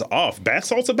 Something's off. Bath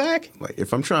salts are back. Like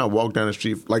if I'm trying to walk down the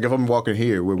street, like if I'm walking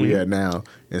here where we at now,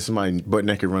 and somebody butt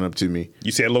naked run up to me,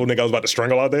 You see that little nigga I was about to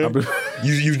strangle out there?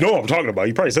 you know what I'm talking about.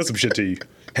 He probably said some shit to you.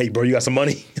 Hey, bro, you got some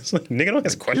money? It's like, nigga, don't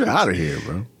ask questions. get out of here,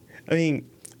 bro. I mean,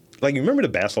 like, you remember the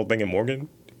bath salt thing in Morgan?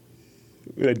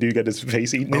 That dude got his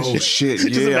face eaten and Oh, shit. Just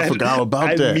Yeah, I imagine- forgot about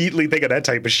I that. immediately think of that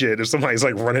type of shit. If somebody's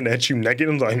like running at you naked,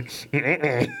 I'm like,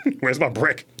 where's my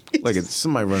brick? Like it's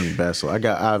somebody running fast, so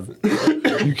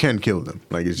you can kill them.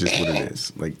 Like it's just what it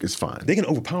is. Like it's fine. They can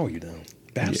overpower you though.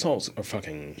 Bath salts are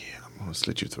fucking. I'm gonna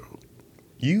slit your throat.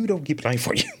 You don't keep an eye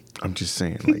for you. I'm just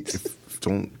saying, like if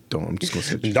don't. I'm just gonna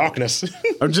slit your throat. Darkness.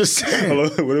 I'm just saying.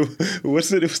 Hello, what's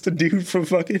the dude from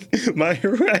fucking My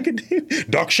Hero Academia?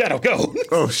 Dark Shadow, go.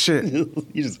 Oh shit!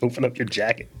 You just open up your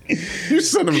jacket. You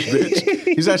son of a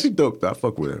bitch. He's actually dope. Though. I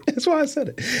fuck with him. That's why I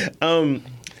said it.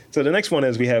 So the next one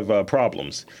is we have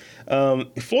problems.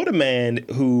 Florida man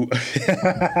who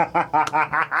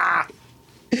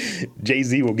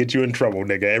Jay-Z will get you in trouble,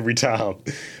 nigga, every time.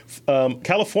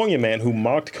 California man who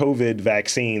mocked COVID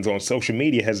vaccines on social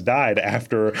media has died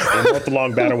after a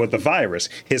month-long battle with the virus.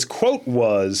 His quote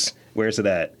was, where's it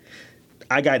at?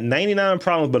 I got 99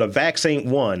 problems, but a vax ain't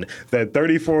one. That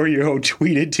 34-year-old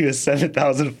tweeted to his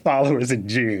 7,000 followers in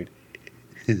June.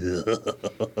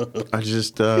 I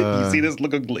just. You see this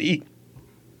look of glee?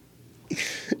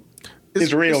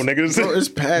 It's real, niggas. Bro, it's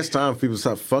past time for people to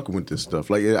stop fucking with this stuff.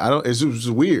 Like I don't. It's just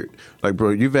weird. Like, bro,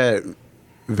 you've had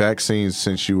vaccines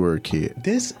since you were a kid.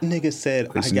 This nigga said,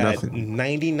 It's I got nothing.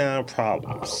 99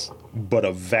 problems, but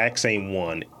a vax ain't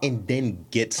one, and then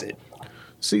gets it.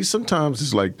 See, sometimes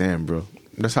it's like, damn, bro.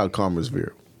 That's how karma's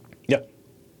real. Yeah.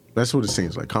 That's what it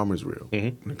seems like. Karma's real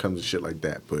Mm-hmm. when it comes to shit like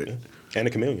that. But And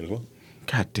a chameleon as well.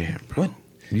 god damn, bro. What?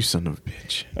 You son of a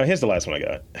bitch. Here's the last one I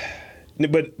got.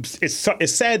 But it's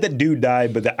sad that dude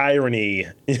died, but the irony,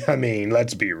 I mean,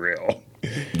 let's be real.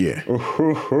 Yeah.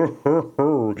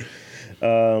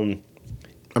 And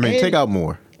I mean, take out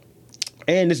more.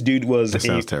 this dude was That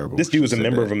sounds terrible. This dude was a Should've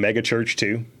said member that. of a mega church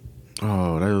too.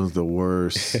 Oh, that was the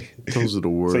worst. Those are the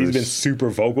worst. So he's been super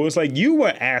vocal. It's like, you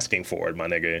were asking for it, my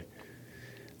nigga.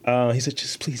 He said,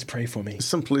 just please pray for me.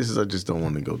 Some places I just don't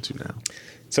want to go to now.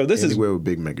 So this Anywhere with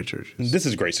big mega churches.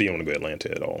 is great. So you don't want to go to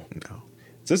Atlanta at all. No.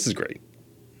 So this is great.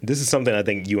 This is something I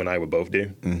think you and I would both do.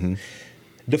 Mm-hmm.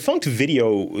 Defunct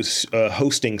video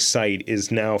hosting site is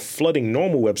now flooding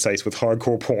normal websites with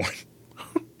hardcore porn.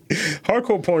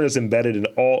 Hardcore porn is embedded in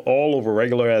all over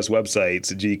regular ass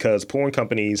websites because porn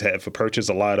companies have purchased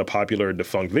a lot of popular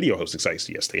defunct video hosting sites.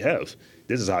 Yes, they have.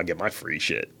 This is how I get my free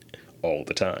shit all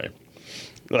the time.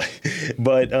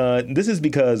 But this is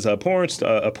because a porn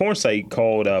site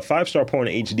called 5-Star Porn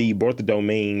HD bought the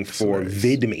domain for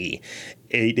VidMe,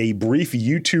 a brief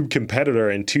YouTube competitor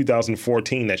in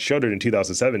 2014 that shuttered in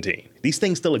 2017. These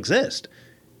things still exist.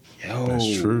 Yo,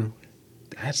 That's true.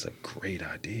 That's a great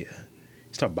idea.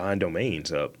 Start buying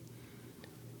domains up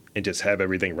and just have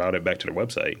everything routed back to the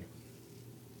website.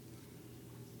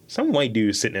 Some white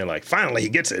dude sitting there like, finally he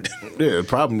gets it. Yeah,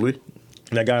 probably.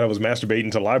 That guy that was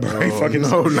masturbating to library fucking.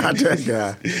 No, not that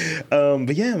guy.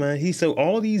 But yeah, man, so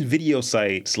all these video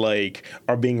sites like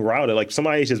are being routed. Like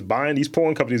somebody is just buying, these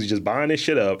porn companies are just buying this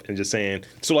shit up and just saying,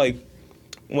 so like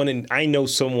I know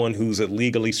someone who's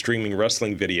illegally streaming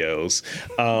wrestling videos,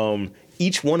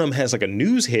 each one of them has like a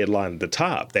news headline at the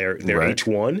top. They're Right. each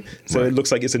one. So it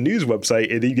looks like it's a news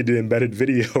website, and then you get an embedded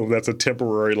video that's a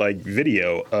temporary like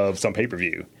video of some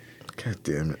pay-per-view. God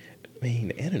damn it. I mean,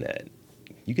 the internet.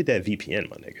 You get that VPN,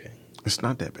 my nigga. It's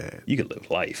not that bad. You could live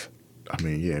life. I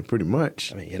mean, yeah, pretty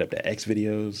much. I mean, hit up the X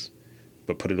videos,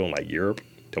 but put it on like Europe.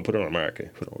 Don't put it on America.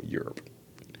 Put it on Europe.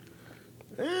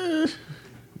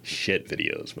 Shit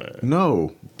videos, man.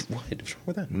 No. What? What's wrong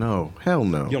with that? No. Hell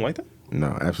no. You don't like that?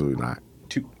 No, absolutely not.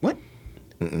 What?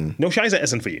 No Shiza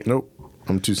Essen for you. Nope.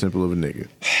 I'm too simple of a nigga.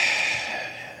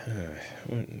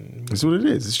 That's what it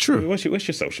is. It's true. What's your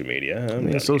social media? I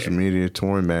mean, social media,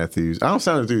 Torrin Matthews. I don't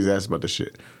sound enthusiastic about this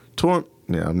shit. Yeah,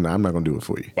 I'm not going to do it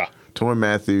for you. Wow. Torrin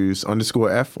Matthews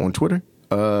 _F on Twitter.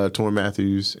 Torrin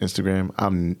Matthews Instagram.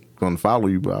 I'm going to follow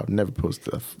you, but I'll never post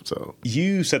stuff. So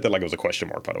You said that like it was a question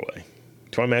mark, by the way.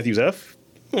 Torrin Matthews F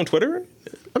on Twitter?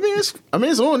 I mean, it's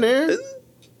on there.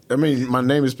 I mean, my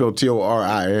name is spelled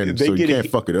Torin, so you can't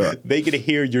fuck it up. They get to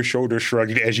hear your shoulders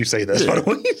shrugging as you say this, by the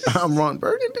way. I'm Ron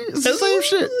Burgundy. It's the same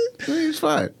shit. I mean, it's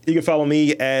fine. You can follow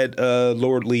me at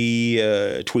Lord Lee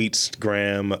tweets,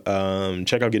 Gram.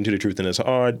 Check out Getting to the Truth in This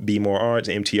Art, Be More Arts,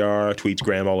 MTR, tweets,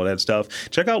 Gram, all of that stuff.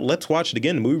 Check out Let's Watch It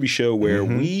Again, the movie show where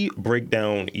we break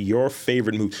down your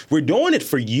favorite movie. We're doing it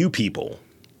for you people,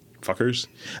 fuckers.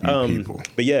 People.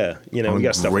 But yeah, we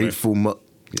got stuff. Ungrateful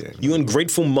yeah. You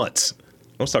ungrateful mutts.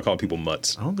 Don't start calling people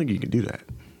mutts. I don't think you can do that.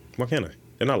 Why can't I?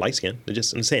 They're not light skinned.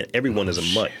 I'm saying everyone is a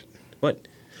mutt. What?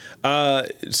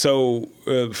 So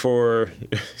for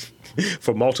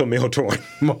Malto Male Torn.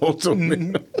 Malto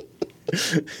Male.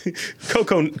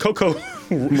 Coco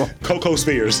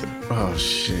Spears. Oh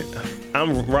shit.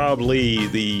 I'm Rob Lee,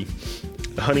 the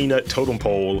Honey Nut Totem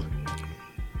Pole.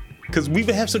 Because we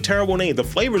have some terrible names. The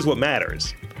flavor is what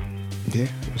matters. Yeah,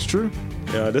 it's true.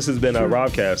 This has been a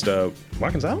Robcast.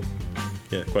 Watkins out?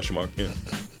 Yeah, question mark. Yeah.